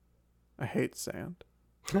 I hate sand.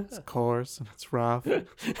 It's coarse and it's rough.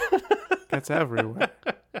 It's everywhere.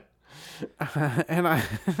 And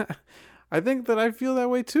I think that I feel that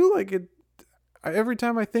way too. Like every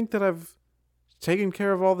time I think that I've taken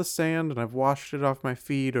care of all the sand and I've washed it off my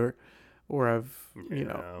feet or I've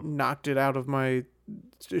knocked it out of my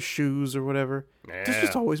shoes or whatever, there's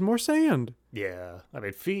just always more sand. Yeah, I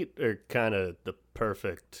mean, feet are kind of the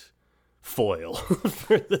perfect foil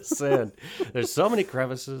for the sand. There's so many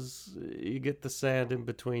crevices. You get the sand in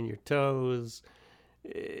between your toes.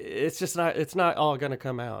 It's not all going to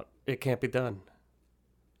come out. It can't be done.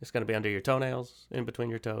 It's going to be under your toenails, in between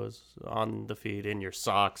your toes, on the feet, in your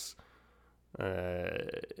socks.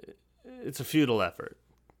 It's a futile effort.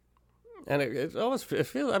 And it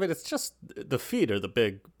feels, I mean, it's just the feet are the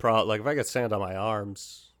big problem. Like if I get sand on my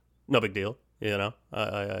arms, no big deal.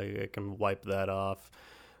 I can wipe that off.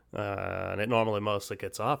 And it normally mostly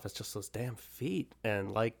gets off. It's just those damn feet.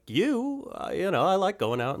 And like I like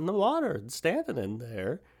going out in the water and standing in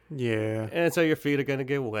there. Yeah. And so your feet are going to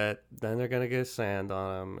get wet. Then they're going to get sand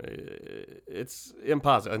on them. It's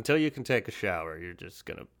impossible. Until you can take a shower, you're just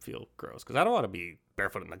going to feel gross. Because I don't want to be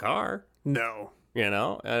barefoot in the car. No.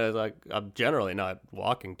 And like I'm generally not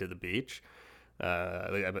walking to the beach.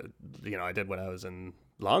 I did when I was in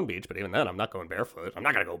Long Beach, but even then, I'm not going barefoot. I'm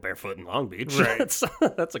not gonna go barefoot in Long Beach. Right.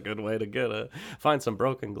 That's a good way to find some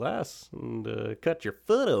broken glass and cut your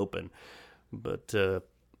foot open. But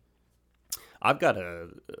I've got a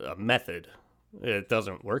method. It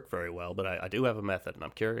doesn't work very well, but I do have a method, and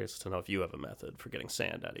I'm curious to know if you have a method for getting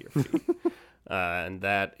sand out of your feet. And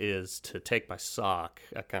that is to take my sock,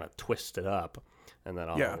 I kind of twist it up, and then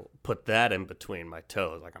I'll put that in between my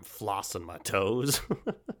toes, like I'm flossing my toes.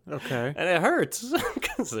 Okay. And it hurts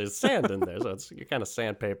because there's sand in there, so you're kind of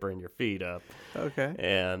sandpapering your feet up. Okay.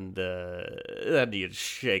 And then you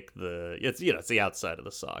shake it's the outside of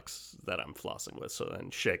the socks that I'm flossing with, so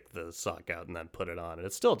then shake the sock out and then put it on, and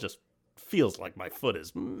it still just feels like my foot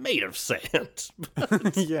is made of sand.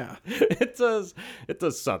 Yeah. It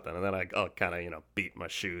does something, and then I'll kind of beat my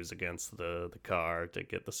shoes against the car to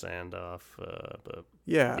get the sand off. But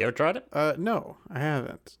Yeah. you ever tried it? No, I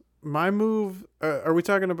haven't. My move, are we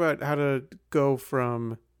talking about how to go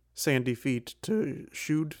from sandy feet to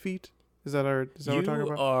shoed feet? Is that what we're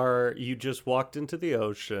talking about? You just walked into the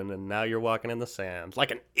ocean and now you're walking in the sand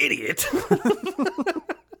like an idiot.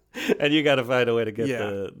 And you got to find a way to get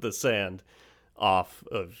the sand off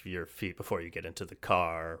of your feet before you get into the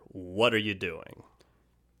car. What are you doing?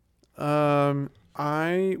 What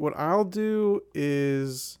I'll do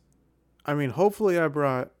is, hopefully I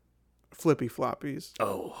brought flippy floppies.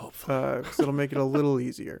 Oh, hopefully. Because it'll make it a little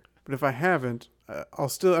easier. But if I haven't, I'll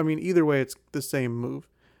still, either way, it's the same move.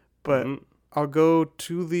 But I'll go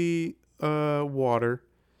to the water.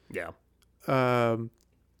 Yeah.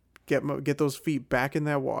 Get those feet back in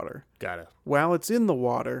that water. Got it. While it's in the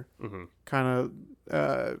water, kind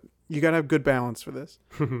of, You gotta have good balance for this.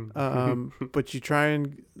 But you try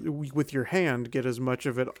and with your hand get as much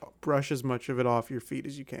of it, brush as much of it off your feet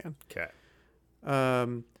as you can. Okay.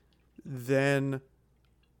 Then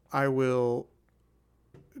I will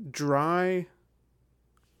dry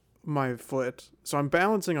my foot. So I'm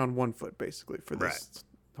balancing on one foot basically for this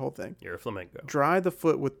whole thing. You're a flamingo. Dry the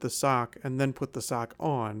foot with the sock and then put the sock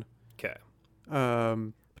on. Okay.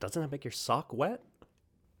 But doesn't that make your sock wet?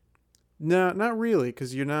 No, not really,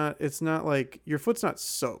 because it's not like your foot's not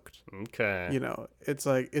soaked. Okay. You know, it's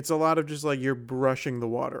like it's a lot of just like you're brushing the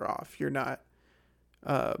water off. You're not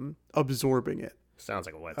absorbing it. Sounds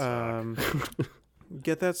like a wet sock.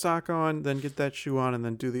 Get that sock on, then get that shoe on, and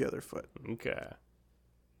then do the other foot. Okay.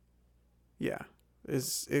 Yeah,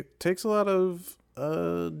 it takes a lot of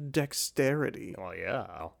dexterity. Well,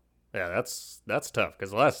 yeah. Yeah, that's tough,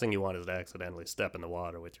 because the last thing you want is to accidentally step in the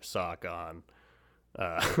water with your sock on.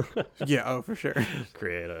 Yeah, oh, for sure.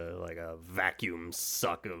 Create a vacuum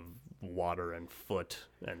suck of water and foot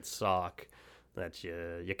and sock that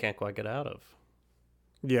you can't quite get out of.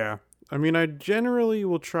 Yeah. I mean, I generally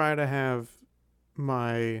will try to have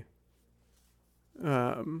my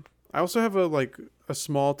I also have a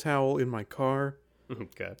small towel in my car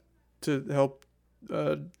Okay. to help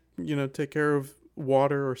take care of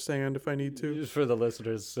water or sand if I need to. Just for the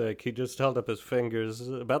listeners' sake, he just held up his fingers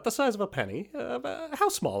about the size of a penny. How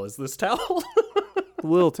small is this towel?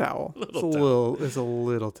 Little towel. It's a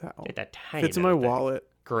little towel. It's a tiny Fits in my little thing. wallet.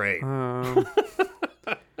 Great.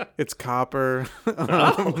 It's copper.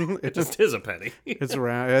 It just is a penny. It's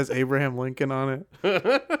round. It has Abraham Lincoln on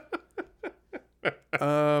it.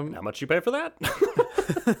 How much you pay for that?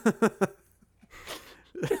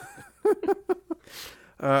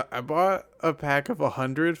 I bought a pack of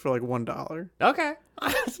 100 for like $1. Okay.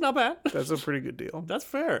 That's not bad. That's a pretty good deal. That's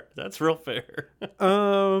fair. That's real fair.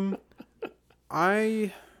 My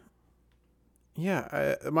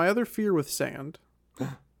other fear with sand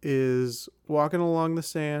is walking along the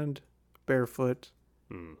sand barefoot.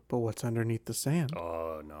 But what's underneath the sand?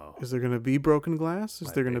 Oh, no. Is there going to be broken glass?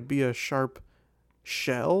 Is there going to be. be a sharp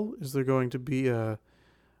shell? Is there going to be a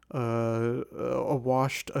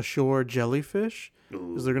washed ashore jellyfish?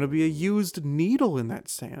 Ooh. Is there going to be a used needle in that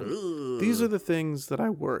sand? Ooh. These are the things that I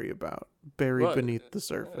worry about buried beneath the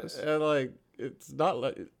surface. And it's not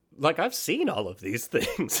like I've seen all of these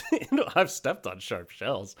things. I've stepped on sharp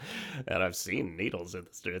shells, and I've seen needles in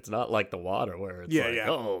the street. It's not like the water where it's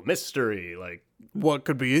oh, mystery. Like, what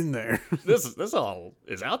could be in there? this all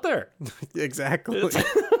is out there. Exactly.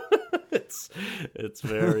 It's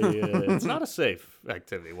very it's not a safe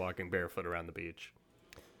activity walking barefoot around the beach,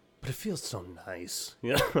 but it feels so nice,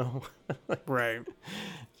 you know. Right.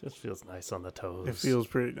 It just feels nice on the toes. It feels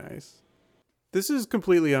pretty nice. This is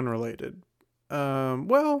completely unrelated.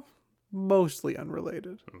 Well, mostly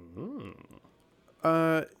unrelated.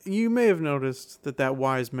 You may have noticed that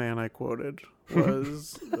wise man I quoted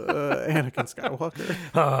was Anakin Skywalker.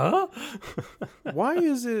 Huh? Why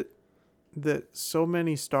is it that so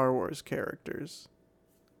many Star Wars characters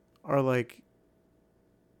are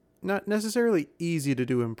not necessarily easy to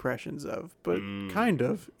do impressions of, but kind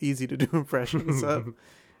of easy to do impressions of?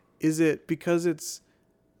 Is it because it's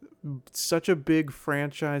such a big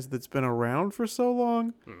franchise that's been around for so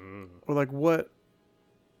long? Or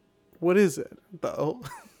what is it though?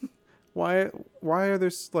 why are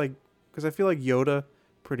there because I feel like Yoda,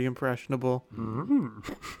 pretty impressionable.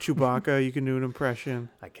 Chewbacca, you can do an impression.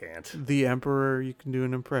 I can't. The Emperor, you can do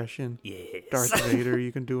an impression. Yes. Darth Vader,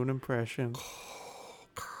 you can do an impression.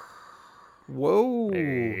 Whoa.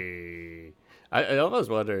 Hey. I almost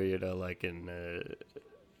wonder,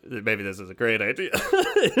 maybe this is a great idea.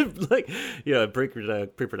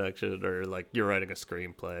 Pre-production, or you're writing a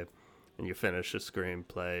screenplay and you finish a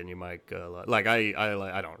screenplay and you might go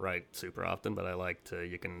I don't write super often, but I like to,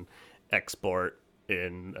 you can export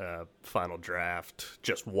in final draft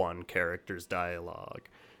just one character's dialogue.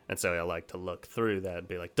 And so I like to look through that and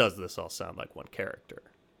be like, does this all sound like one character?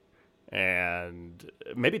 And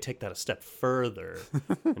maybe take that a step further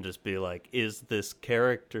and just be like, is this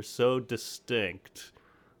character so distinct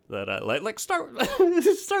that I start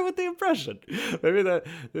with the impression? Maybe that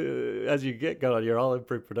as you get going, you're all in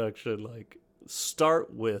pre-production,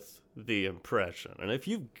 start with the impression. And if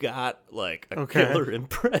you've got a killer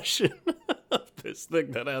impression of this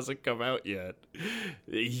thing that hasn't come out yet,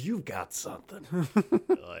 you've got something.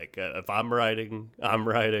 If I'm writing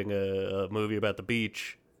a movie about the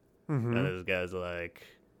beach, and this guy's like,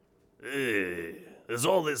 hey, there's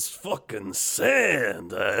all this fucking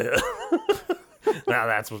sand. Now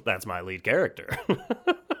that's my lead character.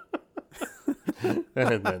 And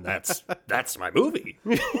then that's my movie.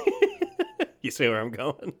 You see where I'm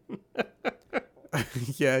going?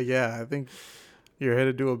 Yeah. I think you're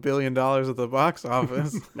headed to $1 billion at the box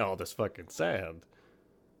office. All this fucking sand.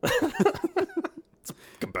 It's a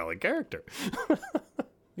compelling character.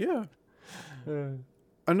 Yeah.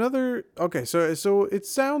 Okay, so it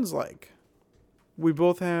sounds like we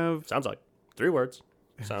both have Sounds like 3 words.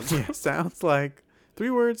 Sounds yeah, sounds like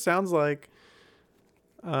 3 words. Sounds like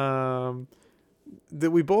that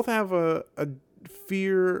we both have a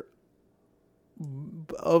fear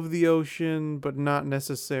of the ocean, but not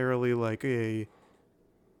necessarily like a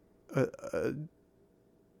I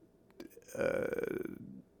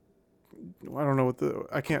don't know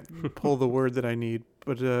I can't pull the word that I need,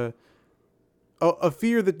 but a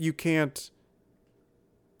fear that you can't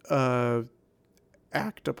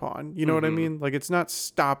act upon. You know what I mean? Like, it's not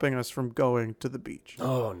stopping us from going to the beach.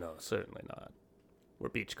 Oh, no, certainly not. We're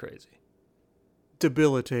beach crazy.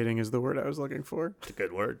 Debilitating is the word I was looking for. It's a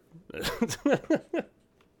good word.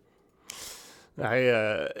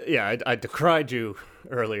 I decried you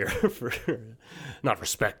earlier for not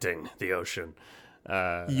respecting the ocean.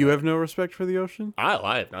 You have no respect for the ocean?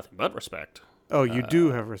 I have nothing but respect. Oh, you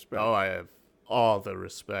do have respect. Oh, I have all the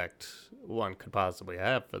respect one could possibly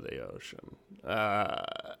have for the ocean.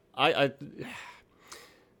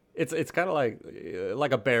 It's kind of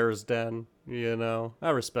like a bear's den, you know. I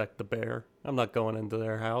respect the bear. I'm not going into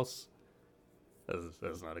their house.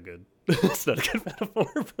 That's not a good. It's not a good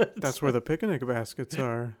metaphor. But That's where the picnic baskets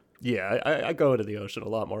are. yeah, I go into the ocean a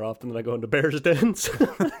lot more often than I go into bears' dens.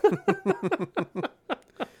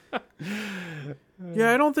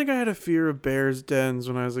 Yeah, I don't think I had a fear of bears' dens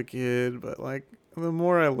when I was a kid, but like the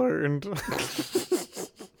more I learned,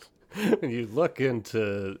 You look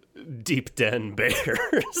into deep den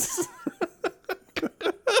bears.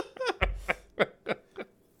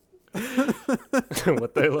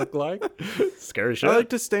 What they look like? Scary shit. I like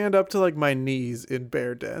to stand up to like my knees in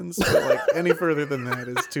bear dens, but like any further than that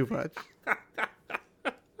is too much.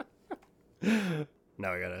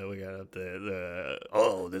 Now we got up the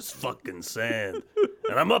this fucking sand,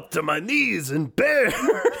 and I'm up to my knees in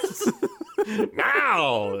bears.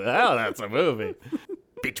 now that's a movie.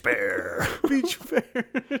 Beach Bear Beach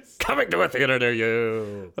bears. coming to a theater near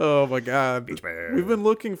you. Oh my god. Beach Bear. We've been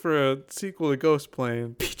looking for a sequel to Ghost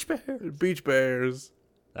Plane. Beach Bear. Beach bears.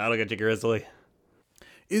 That'll get you, Grizzly.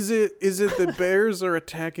 Is it that bears are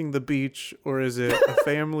attacking the beach, or is it a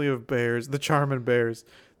family of bears, the Charmin bears,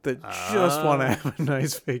 that just want to have a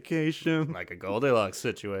nice vacation? Like a Goldilocks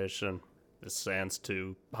situation. This sand's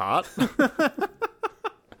too hot.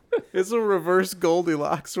 It's a reverse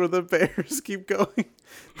Goldilocks where the bears keep going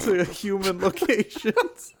to human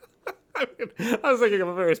locations. I was thinking of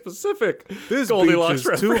a very specific This Goldilocks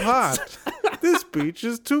beach is too reference. hot. This beach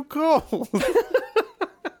is too cold.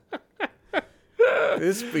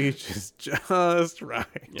 This beach is just right.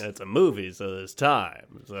 Yeah, it's a movie, so there's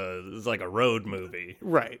time. So it's like a road movie.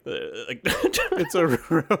 Right. Like It's a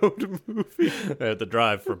road movie. they have to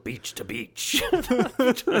drive from beach to beach, trying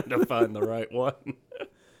to find the right one.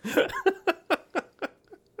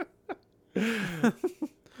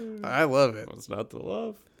 I love it. What's not to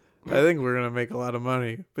love? I think we're going to make a lot of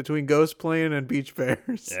money between Ghost Plane and Beach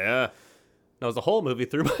Bears. Yeah. That was the whole movie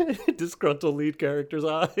through my disgruntled lead character's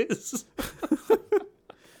eyes.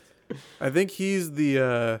 I think he's he's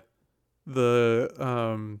like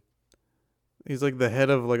the head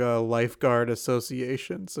of like a lifeguard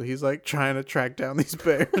association. So he's like trying to track down these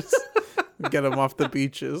bears and get them off the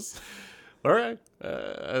beaches. All right.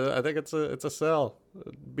 I think it's a sell.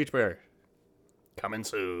 Beach Bear. Coming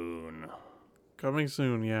soon. Coming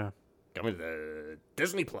soon, yeah. Coming to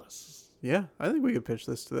Disney Plus. Yeah, I think we could pitch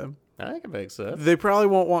this to them. I think it makes sense. They probably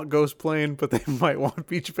won't want Ghost Plane, but they might want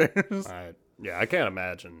Beach Bears. Yeah, I can't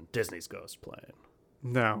imagine Disney's Ghost Plane.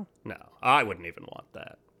 No. No, I wouldn't even want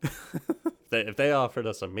that. If they offered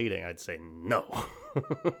us a meeting, I'd say no.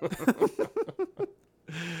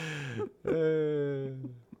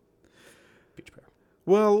 Beach Bear.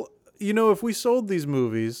 Well, you know, if we sold these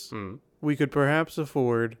movies, we could perhaps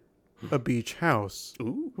afford a beach house.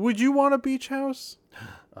 Ooh. Would you want a beach house?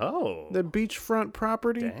 Oh. The beachfront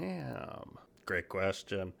property? Damn. Great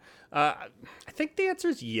question. I think the answer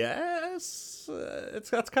is yes.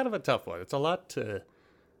 That's kind of a tough one. It's a lot to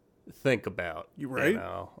think about. You right? You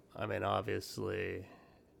know? I mean, obviously,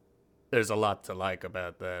 there's a lot to like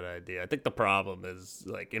about that idea. I think the problem is,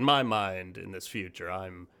 like, in my mind, in this future,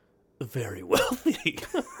 I'm very wealthy.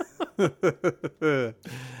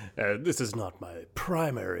 This is not my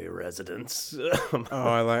primary residence.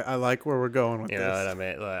 I like where we're going with You this. know what I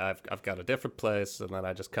mean? Like, I've got a different place, and then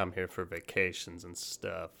I just come here for vacations and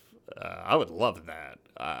stuff. I would love that.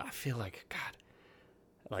 I feel like, God,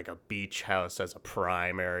 like a beach house as a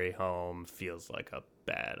primary home feels like a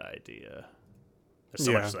bad idea. There's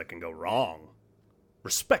so much that can go wrong.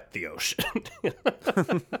 Respect the ocean. You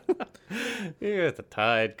got the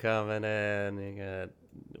tide coming in. You got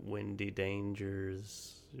windy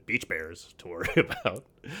dangers. Beach bears to worry about.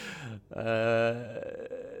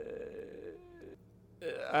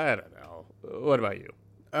 I don't know. What about you?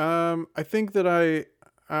 I think that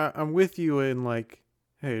I'm with you in like,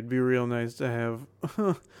 hey, it'd be real nice to have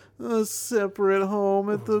a separate home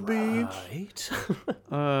at the beach.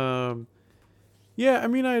 Right. Yeah, I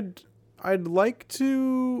mean, I'd like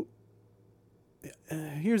to.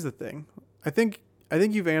 Here's the thing. I think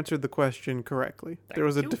you've answered the question correctly. There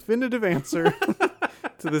was a definitive answer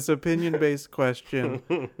to this opinion-based question,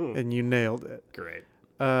 and you nailed it. Great.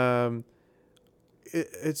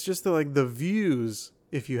 It's just like the views.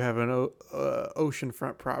 If you have an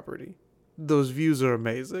oceanfront property, those views are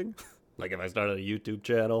amazing. Like if I started a YouTube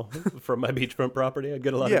channel from my beachfront property, I'd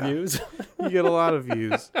get a lot of views. You get a lot of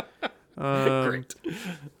views. Great.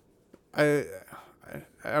 I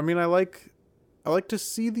mean, I like to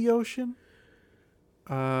see the ocean.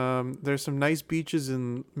 There's some nice beaches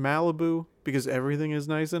in Malibu because everything is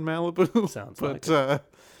nice in Malibu. Sounds like it.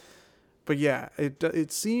 But yeah,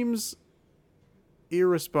 it seems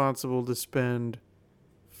irresponsible to spend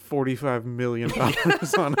 $45 million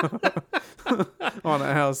on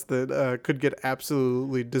a house that could get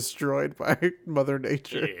absolutely destroyed by Mother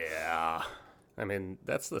Nature. Yeah. I mean,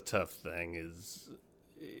 that's the tough thing is,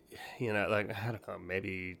 like, I don't know,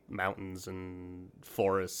 maybe mountains and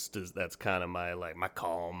forest that's kind of my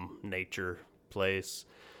calm nature place.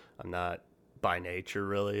 I'm not by nature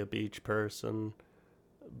really a beach person,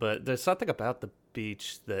 but there's something about the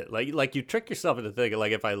beach that like you trick yourself into thinking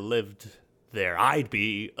like if I lived there, I'd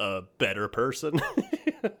be a better person.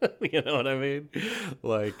 You know what I mean?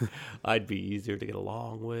 Like, I'd be easier to get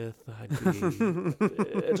along with. I'd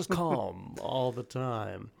be just calm all the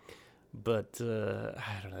time. But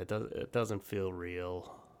I don't know. It doesn't feel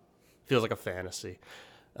real. It feels like a fantasy.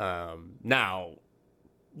 Now,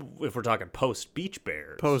 if we're talking post Beach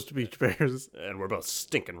Bears, and we're both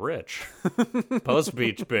stinking rich. Post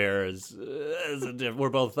Beach Bears, we're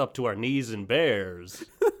both up to our knees in bears.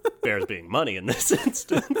 Bears being money in this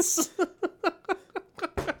instance.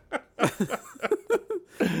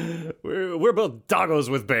 We're both doggos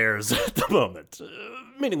with bears at the moment,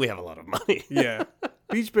 meaning we have a lot of money. Yeah,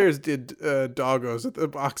 Beach Bears did doggos at the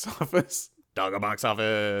box office. Doggo box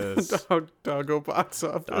office. Doggo box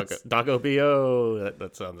office. Doggo BO.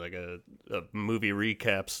 That sounds like a movie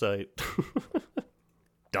recap site.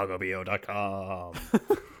 DoggoBO.com.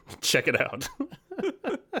 Check it out.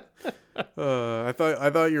 I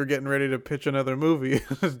thought you were getting ready to pitch another movie.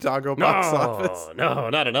 Doggo box office. No,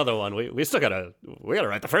 not another one. We still gotta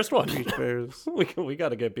write the first one. Beach Bears. we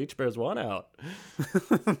gotta get Beach Bears 1 out.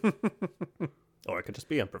 Or it could just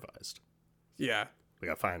be improvised. Yeah. We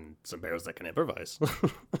gotta find some bears that can improvise.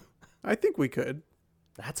 I think we could.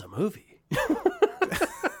 That's a movie.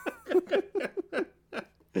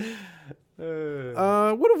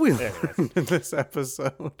 What have we learned in this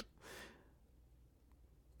episode?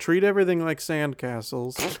 Treat everything like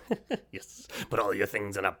sandcastles. Yes. Put all your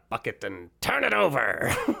things in a bucket and turn it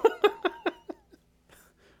over.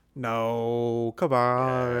 No, come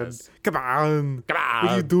on. Yes. Come on. Come on.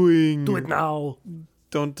 What are you doing? Do it now.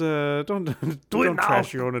 Don't now.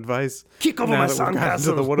 trash your own advice. Kick over now my that we've gotten to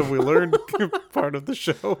sandcastle. the what have we learned part of the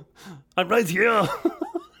show. I'm right here.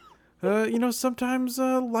 Sometimes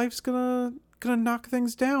life's gonna knock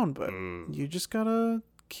things down, but you just gotta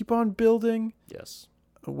keep on building. Yes.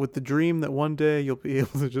 With the dream that one day you'll be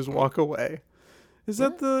able to just walk away. Is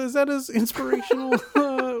that as inspirational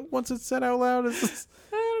once it's said out loud?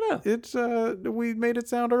 I don't know. We made it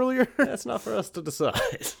sound earlier. That's not for us to decide.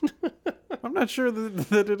 I'm not sure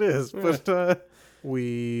that it is, but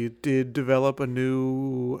we did develop a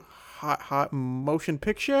new hot motion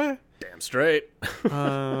picture. Damn straight.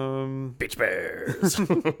 Beach Bears. I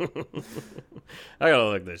gotta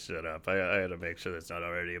look this shit up. I gotta make sure there's not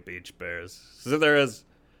already a Beach Bears. So if there is,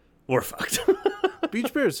 we're fucked.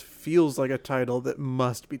 Beach Bears feels like a title that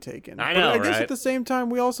must be taken. I know, but I guess right? at the same time,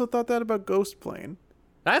 we also thought that about Ghost Plane.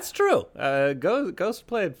 That's true. Ghost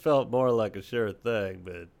Plane felt more like a sure thing,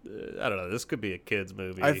 but I don't know. This could be a kid's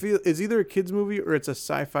movie. I feel it's either a kid's movie or it's a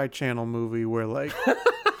Sci-Fi Channel movie where like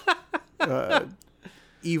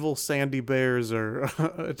evil sandy bears are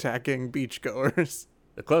attacking beachgoers.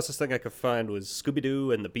 The closest thing I could find was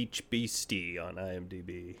Scooby-Doo and the Beach Beastie on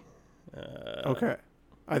IMDb. Okay.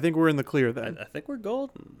 I think we're in the clear then. I think we're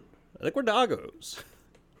golden. I think we're doggos.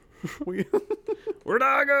 We We're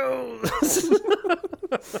doggos.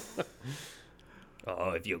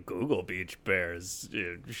 Oh, if you Google beach bears,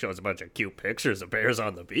 it shows a bunch of cute pictures of bears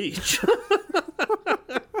on the beach.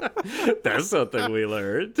 That's something we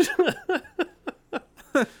learned.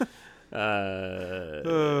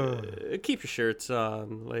 Keep your shirts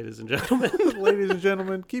on, ladies and gentlemen. Ladies and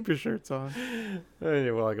gentlemen, keep your shirts on. And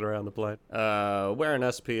you're walking around the plane. Wear an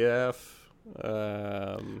SPF.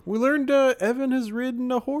 We learned Evan has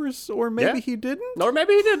ridden a horse, or maybe he didn't. Or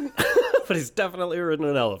maybe he didn't. But he's definitely ridden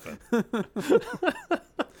an elephant.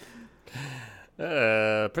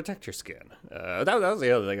 Protect your skin. That was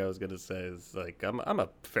the other thing I was going to say. Is like I'm a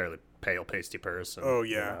fairly pale, pasty person. Oh,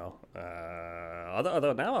 yeah. You know?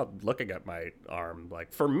 Although now I'm looking at my arm,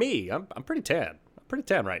 like for me, I'm pretty tan. I'm pretty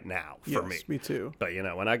tan right now for me. Yes, me too. But you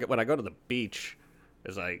know, when I go to the beach,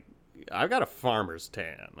 it's like I've got a farmer's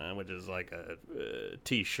tan, which is like a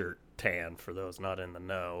t-shirt tan for those not in the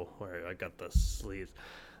know, where I got the sleeves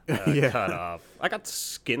cut off. I got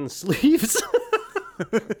skin sleeves.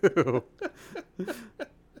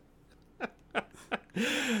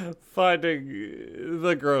 Finding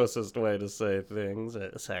the grossest way to say things.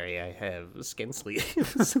 Sorry, I have skin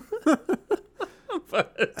sleeves.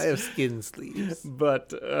 But, I have skin sleeves.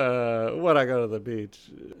 But when I go to the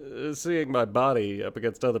beach, seeing my body up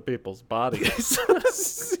against other people's bodies.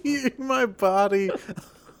 Seeing my body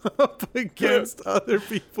up against other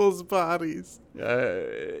people's bodies.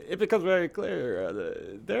 It becomes very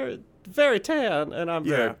clear. They're very tan, and I'm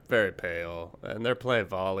very, very pale. And they're playing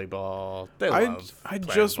volleyball. They love I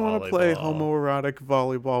playing just want to play volleyball. homoerotic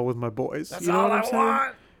volleyball with my boys. That's you know all what I'm I saying?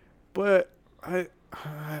 want. But I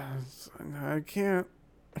can't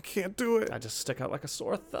do it. I just stick out like a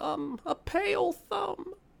sore thumb, a pale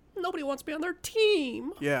thumb. Nobody wants me on their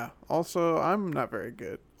team. Yeah. Also, I'm not very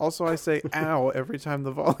good. Also, I say "ow" every time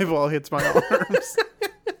the volleyball hits my arms.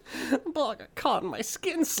 But I got caught in my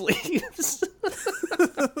skin sleeves.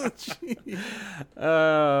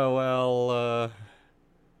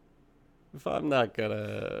 If I'm not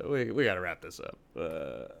gonna, we gotta wrap this up.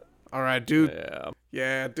 All right, dude. Yeah.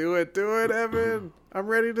 Yeah, do it, Evan. I'm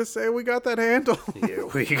ready to say we got that handle. Here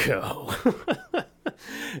we go.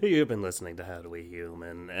 You've been listening to How Do We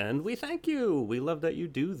Human, and we thank you. We love that you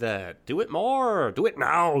do that. Do it more. Do it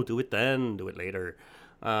now. Do it then. Do it later.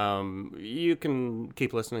 You can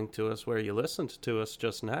keep listening to us where you listened to us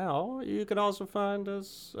just now. You can also find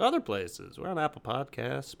us other places. We're on Apple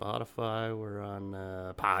Podcasts, Spotify. We're on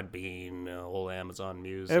Podbean, whole Amazon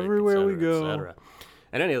Music, Everywhere we go. etc.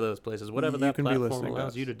 And any of those places, whatever You that can be platform listening to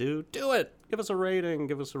allows us. you to do it. Give us a rating.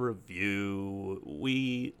 Give us a review.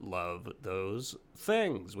 We love those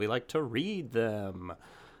things. We like to read them.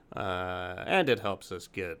 And it helps us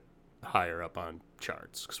get higher up on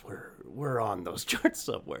charts, because we're on those charts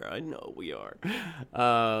somewhere. I know we are.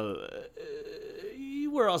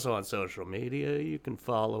 We're also on social media. You can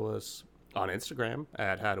follow us on Instagram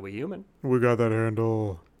at How Do We Human. We got that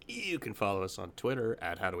handle. You can follow us on Twitter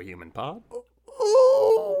at How Do We Human Pod.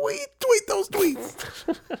 Oh, we tweet those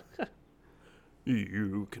tweets.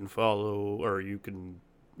 You can follow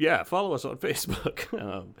us on Facebook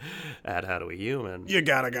at How Do We Human. You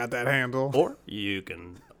got that handle. Or you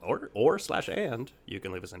can, or slash and, you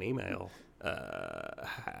can leave us an email.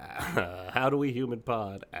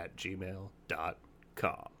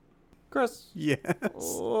 howdowehumanpod@gmail.com. Chris, Yes.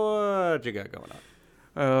 what you got going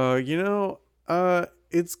on?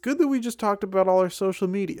 It's good that we just talked about all our social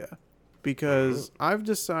media, because I've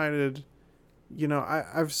decided,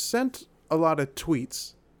 I've sent a lot of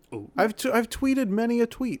tweets. Ooh. I've tweeted many a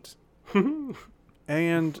tweet,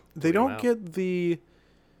 and they don't get the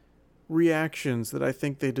reactions that I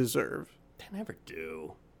think they deserve. They never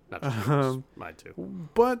do. Not just yours. Mine too.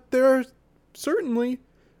 But there are certainly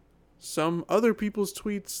some other people's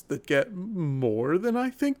tweets that get more than I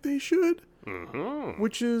think they should. Mm-hmm.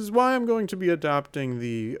 Which is why I'm going to be adopting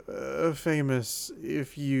the famous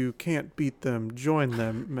 "if you can't beat them, join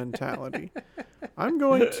them" mentality. I'm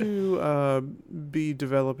going to be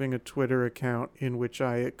developing a Twitter account in which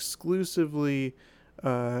I exclusively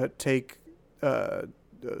take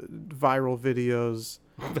viral videos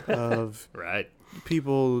of Right.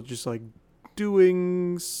 people just like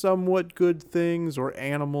doing somewhat good things, or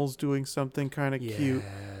animals doing something kind of cute.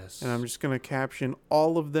 And I'm just going to caption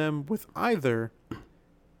all of them with either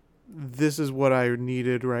 "this is what I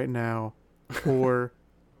needed right now," or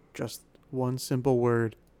just one simple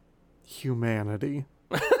word: humanity.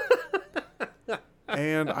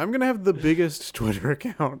 And I'm going to have the biggest Twitter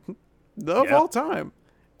account of all time.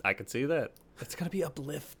 I can see that. It's going to be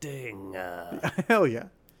uplifting. Hell yeah.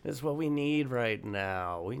 It's what we need right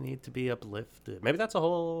now. We need to be uplifted. Maybe that's a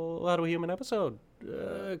whole How Do We Human episode.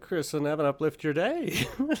 Chris and Evan uplift your day.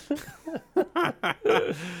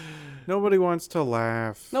 Nobody wants to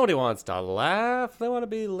laugh. Nobody wants to laugh. They want to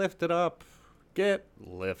be lifted up. Get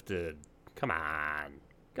lifted. Come on.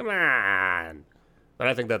 Come on. But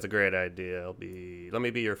I think that's a great idea. Let me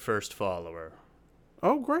be your first follower.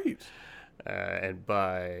 Oh, great. And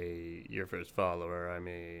by your first follower, I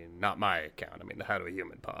mean not my account. I mean the How to a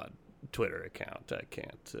Human Pod Twitter account. I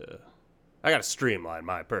can't. I gotta streamline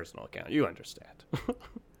my personal account. You understand?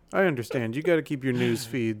 I understand. You got to keep your news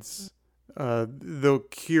feeds the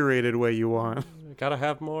curated way you want. Gotta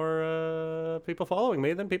have more people following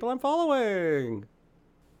me than people I'm following.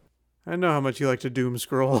 I know how much you like to doom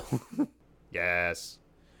scroll. Yes.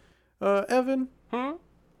 Evan, what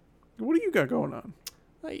do you got going on?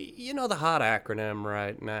 You know the hot acronym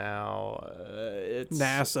right now. It's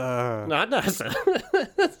NASA. Not NASA.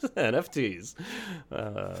 It's NFTs.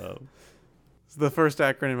 It's the first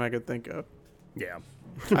acronym I could think of. Yeah.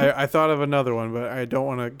 I thought of another one, but I don't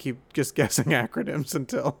want to keep just guessing acronyms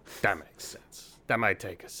until... That makes sense. That might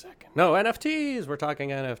take a second. No, NFTs. We're talking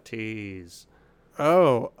NFTs.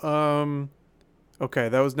 Oh, okay,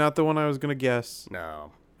 that was not the one I was going to guess.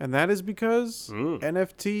 No. And that is because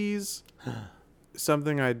NFTs,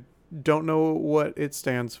 something I don't know what it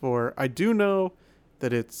stands for. I do know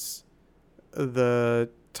that it's the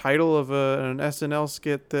title of an SNL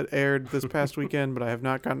skit that aired this past weekend, but I have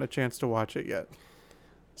not gotten a chance to watch it yet.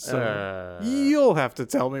 So you'll have to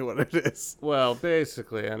tell me what it is. Well,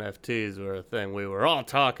 basically, NFTs were a thing we were all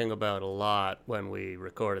talking about a lot when we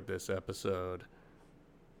recorded this episode.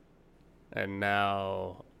 And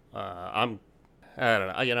now I don't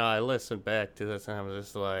know. You know, I listened back to this and I'm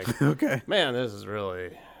just like, okay, man, this is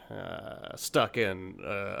really stuck in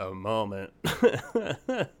a moment.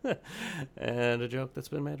 And a joke that's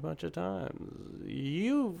been made a bunch of times.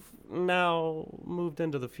 You've now moved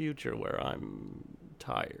into the future where I'm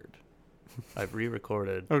tired. I've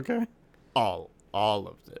re-recorded okay, all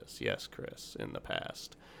of this. Yes, Chris, in the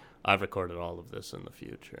past. I've recorded all of this in the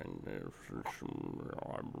future, and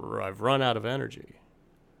I've run out of energy.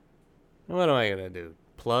 What am I going to do?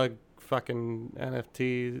 Plug fucking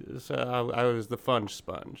NFTs? I was the funge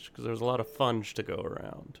sponge, because there's a lot of funge to go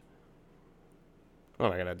around. What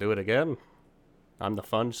am I going to do it again? I'm the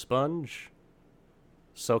funge sponge?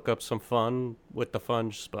 Soak up some fun with the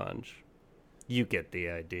funge sponge. You get the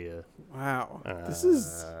idea. Wow, this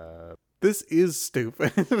is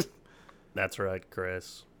stupid. That's right,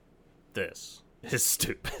 Chris. This is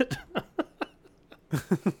stupid.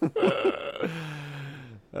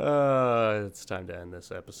 It's time to end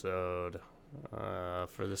this episode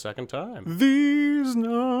for the second time. These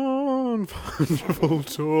non-fungible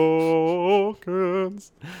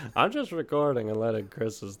tokens. I'm just recording and letting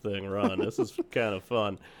Chris's thing run. This is kind of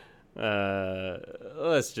fun.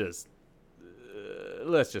 Let's just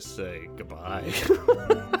say goodbye.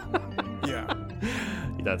 Yeah.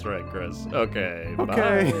 That's right, Chris. Okay.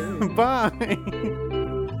 Okay. Bye.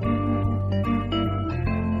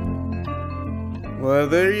 Well,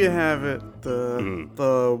 there you have it.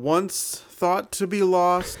 The once thought to be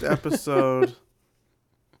lost episode.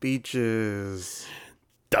 Beaches.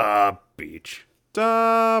 Da beach.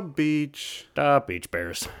 Da beach. Da beach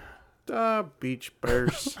bears. Da beach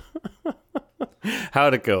bears.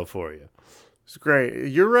 How'd it go for you? It's great.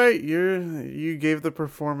 You're right. You gave the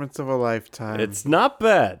performance of a lifetime. It's not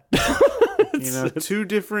bad. You know, two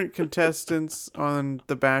different contestants on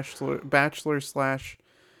the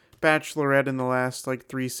Bachelor/Bachelorette in the last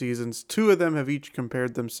 3 seasons. 2 of them have each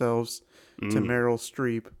compared themselves to Meryl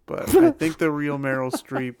Streep, but I think the real Meryl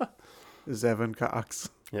Streep is Evan Cox.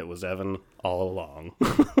 It was Evan all along.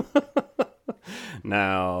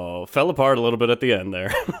 Now, fell apart a little bit at the end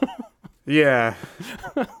there. Yeah.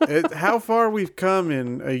 How far we've come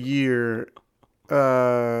in a year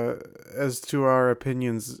as to our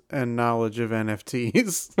opinions and knowledge of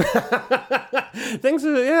NFTs. Things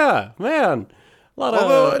are, yeah, man.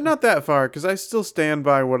 Although, not that far, because I still stand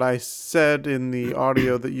by what I said in the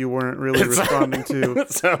audio that you weren't really responding to.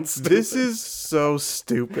 It sounds stupid. This is so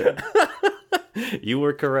stupid. You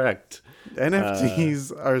were correct.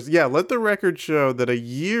 NFTs are... Yeah, let the record show that a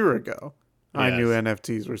year ago, I knew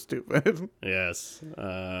NFTs were stupid. Yes.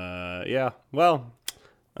 Yeah. Well,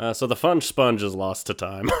 so the funge sponge is lost to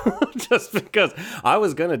time. Just because I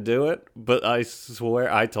was going to do it, but I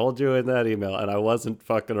swear I told you in that email and I wasn't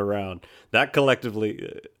fucking around. That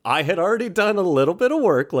collectively, I had already done a little bit of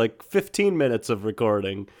work, 15 minutes of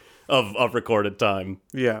recording, of recorded time.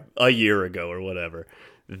 Yeah. A year ago or whatever.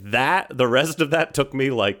 The rest of that took me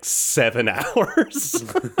 7 hours.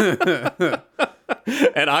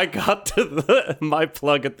 And I got to my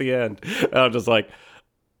plug at the end. And I'm just like,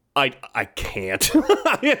 I can't.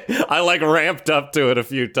 I ramped up to it a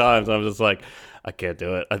few times. I'm just like, I can't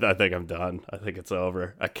do it. I think I'm done. I think it's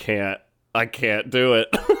over. I can't do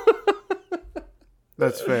it.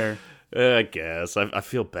 That's fair. I guess. I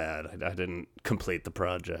feel bad. I didn't complete the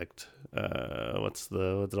project. What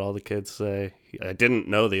did all the kids say? I didn't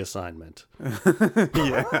know the assignment.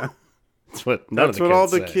 Yeah. That's what all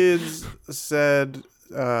the kids said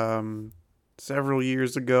several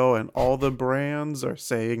years ago, and all the brands are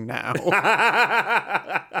saying now.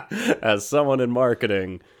 As someone in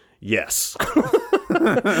marketing, yes.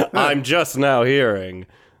 I'm just now hearing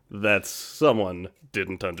that someone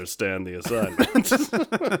didn't understand the assignment.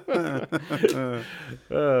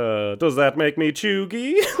 Does that make me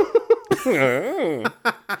chuggy?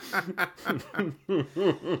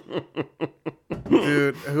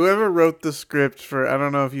 Dude, whoever wrote the script for, I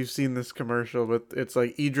don't know if you've seen this commercial, but it's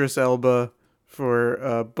like Idris Elba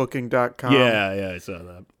for Booking.com. Yeah, I saw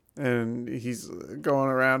that. And he's going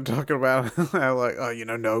around talking about how, like,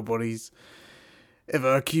 nobody's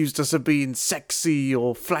ever accused us of being sexy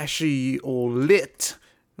or flashy or lit.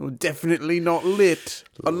 We're definitely not lit.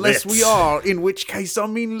 Unless we are, in which case I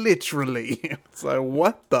mean literally. It's like,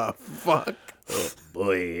 what the fuck? Oh,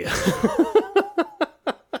 boy.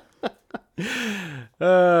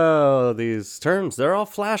 Oh, these terms, they're all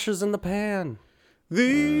flashes in the pan.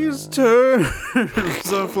 These terms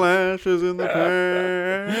are flashes in the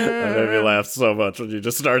pan. That made me laugh so much when you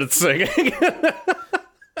just started singing.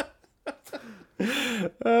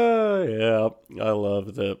 Oh, yeah, I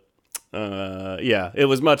loved it. Yeah, it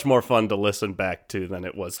was much more fun to listen back to than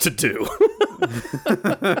it was to do.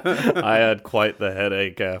 I had quite the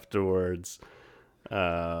headache afterwards.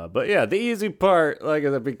 But yeah, the easy part, like,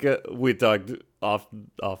 because we talked off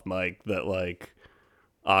mic that, like,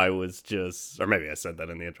 I was just, or maybe I said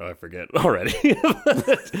that in the intro, I forget already.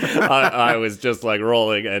 I was just like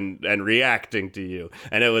rolling and reacting to you.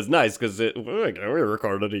 And it was nice because we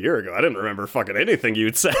recorded a year ago. I didn't remember fucking anything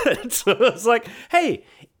you'd said. So it was like, hey,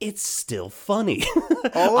 it's still funny.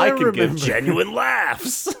 I can give genuine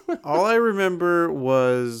laughs. All I remember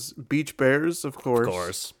was Beach Bears, of course. Of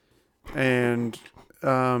course. And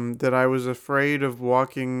that I was afraid of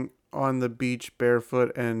walking on the beach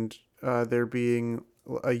barefoot and there being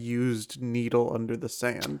a used needle under the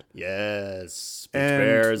sand. Yes. Beach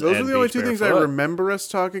Bears. Those are the only two things I remember us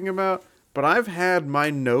talking about. But I've had my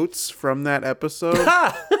notes from that episode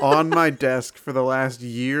on my desk for the last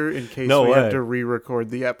year in case we had to re-record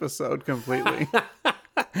the episode completely.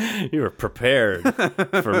 You were prepared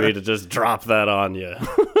for me to just drop that on you.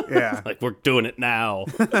 Yeah. Like, we're doing it now.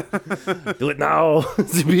 Do it now.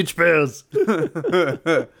 It's the Beach Bears.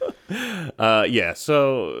 Yeah,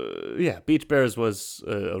 so, Beach Bears was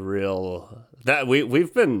a real... that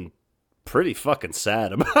we've been pretty fucking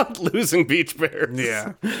sad about losing Beach Bears.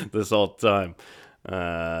 Yeah. This whole time.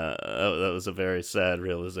 That was a very sad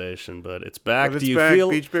realization, but it's back. But it's back.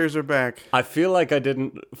 Beach Bears are back. I feel like I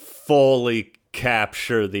didn't fully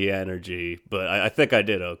capture the energy, but I think I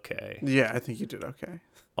did okay. Yeah, I think you did okay.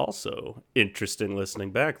 Also, interesting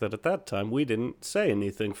listening back that at that time we didn't say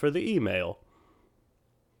anything for the email.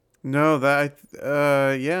 No, I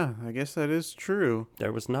guess that is true.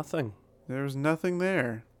 There was nothing. There was nothing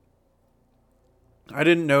there. I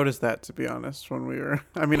didn't notice that, to be honest, when we were...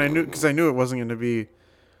 I mean, I knew it wasn't going to be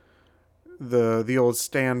the old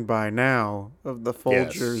stand by now of the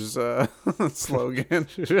Folgers slogan.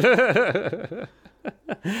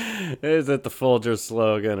 Is it the Folgers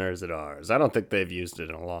slogan or is it ours? I don't think they've used it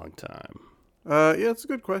in a long time. Yeah, it's a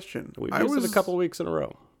good question. We've used it a couple weeks in a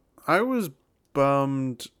row. I was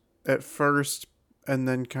bummed at first and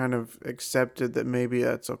then kind of accepted that maybe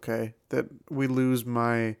that's okay. That we lose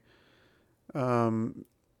my...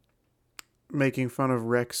 making fun of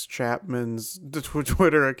Rex Chapman's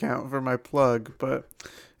Twitter account for my plug, but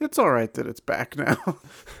it's all right that it's back now.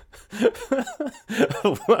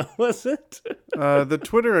 What was it? The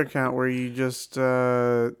Twitter account where you just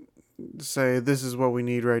say this is what we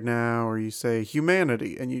need right now, or you say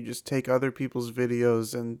humanity, and you just take other people's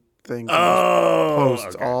videos and things and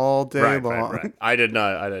post all day long. Right. I did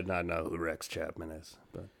not know who Rex Chapman is,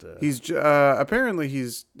 but he's apparently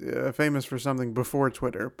he's famous for something before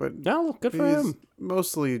Twitter, but no, good for him.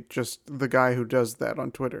 Mostly just the guy who does that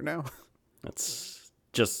on Twitter now. That's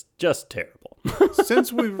just terrible.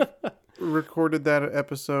 Since we've recorded that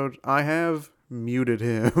episode, I have muted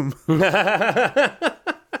him.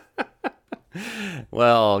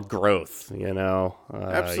 Well, growth,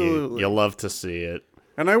 Absolutely. You love to see it.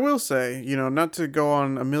 And I will say, not to go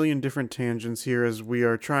on a million different tangents here as we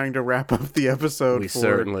are trying to wrap up the episode. We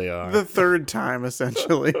certainly are. The third time,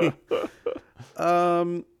 essentially.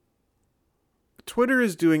 Twitter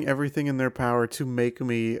is doing everything in their power to make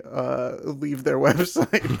me leave their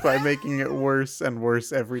website by making it worse and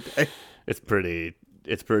worse every day. It's pretty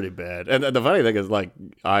bad. And the funny thing is, like,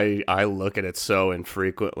 I look at it so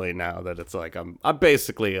infrequently now that it's like I'm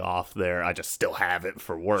basically off there. I just still have it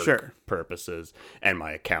for work purposes, and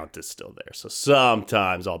my account is still there. So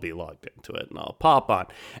sometimes I'll be logged into it and I'll pop on.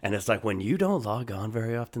 And it's like when you don't log on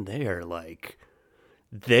very often, they are like,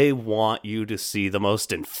 they want you to see the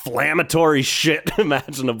most inflammatory shit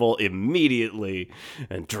imaginable immediately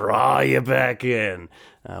and draw you back in.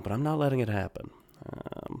 But I'm not letting it happen.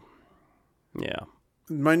 Yeah.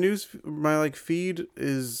 My feed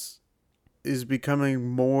is becoming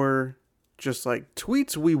more just like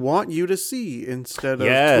tweets we want you to see instead of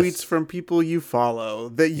tweets from people you follow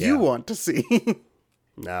that you want to see.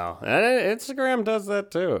 No, and Instagram does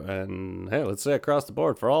that too. And hey, let's say across the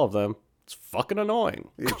board for all of them, it's fucking annoying.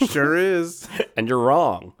 It sure is. And you're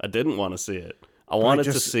wrong. I didn't want to see it. I wanted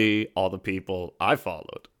to see all the people I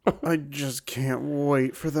followed. I just can't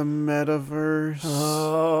wait for the metaverse.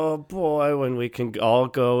 Oh boy, when we can all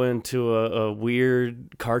go into a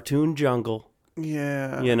weird cartoon jungle.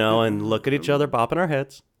 Yeah. You know, and look at each other bopping our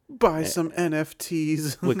heads. Buy some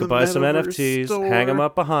NFTs. We could buy some NFTs, hang them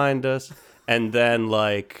up behind us, and then,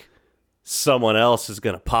 like, someone else is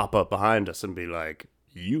going to pop up behind us and be like,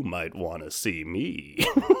 you might want to see me.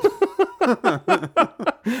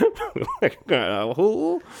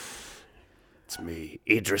 Who? It's me,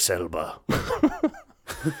 Idris Elba.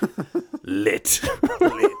 Lit.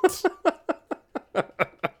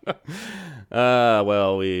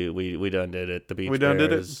 Well, we done did it. The beach. We done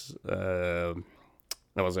did it.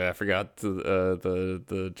 I forgot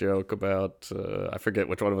the joke about I forget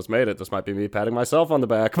which one of us made it. This might be me patting myself on the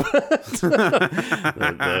back. the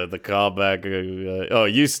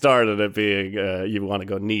callback. You started it being you want to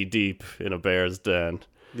go knee deep in a bear's den.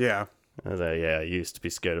 Yeah. I used to be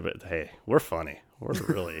scared of it. Hey, we're funny. We're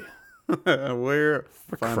really we're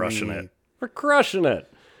crushing it. We're crushing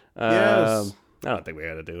it. Yes. I don't think we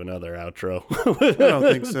got to do another outro. I don't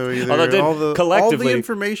think so either. Although all the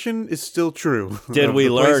information is still true. Did we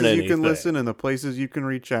learn anything? You can listen and the places you can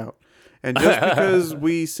reach out. And just because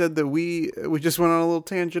we said that we just went on a little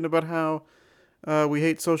tangent about how we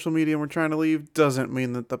hate social media and we're trying to leave doesn't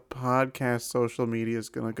mean that the podcast social media is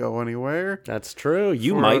going to go anywhere. That's true.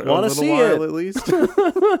 You might want to see it. At least.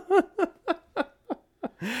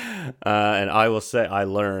 And I will say I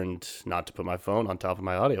learned not to put my phone on top of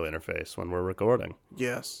my audio interface when we're recording.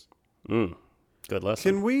 Yes. Good lesson.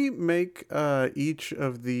 Can we make each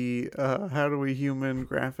of the How Do We Human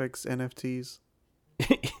graphics NFTs?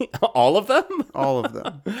 All of them? All of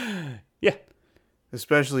them. Yeah.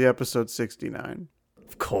 Especially episode 69.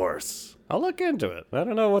 Of course. I'll look into it. I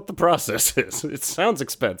don't know what the process is. It sounds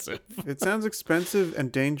expensive. It sounds expensive and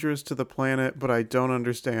dangerous to the planet, but I don't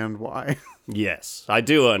understand why. Yes, I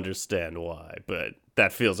do understand why, but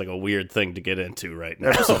that feels like a weird thing to get into right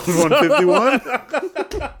now. Episode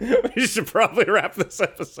 151? We should probably wrap this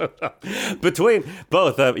episode up. Between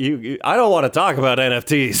both of you, I don't want to talk about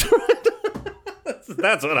NFTs.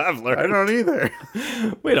 That's what I've learned. I don't either.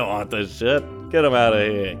 We don't want this shit. Get him out of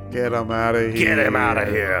here. Get him out of here. Get him out of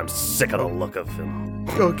here. I'm sick of the look of him.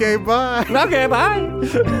 Okay, bye. Okay, bye.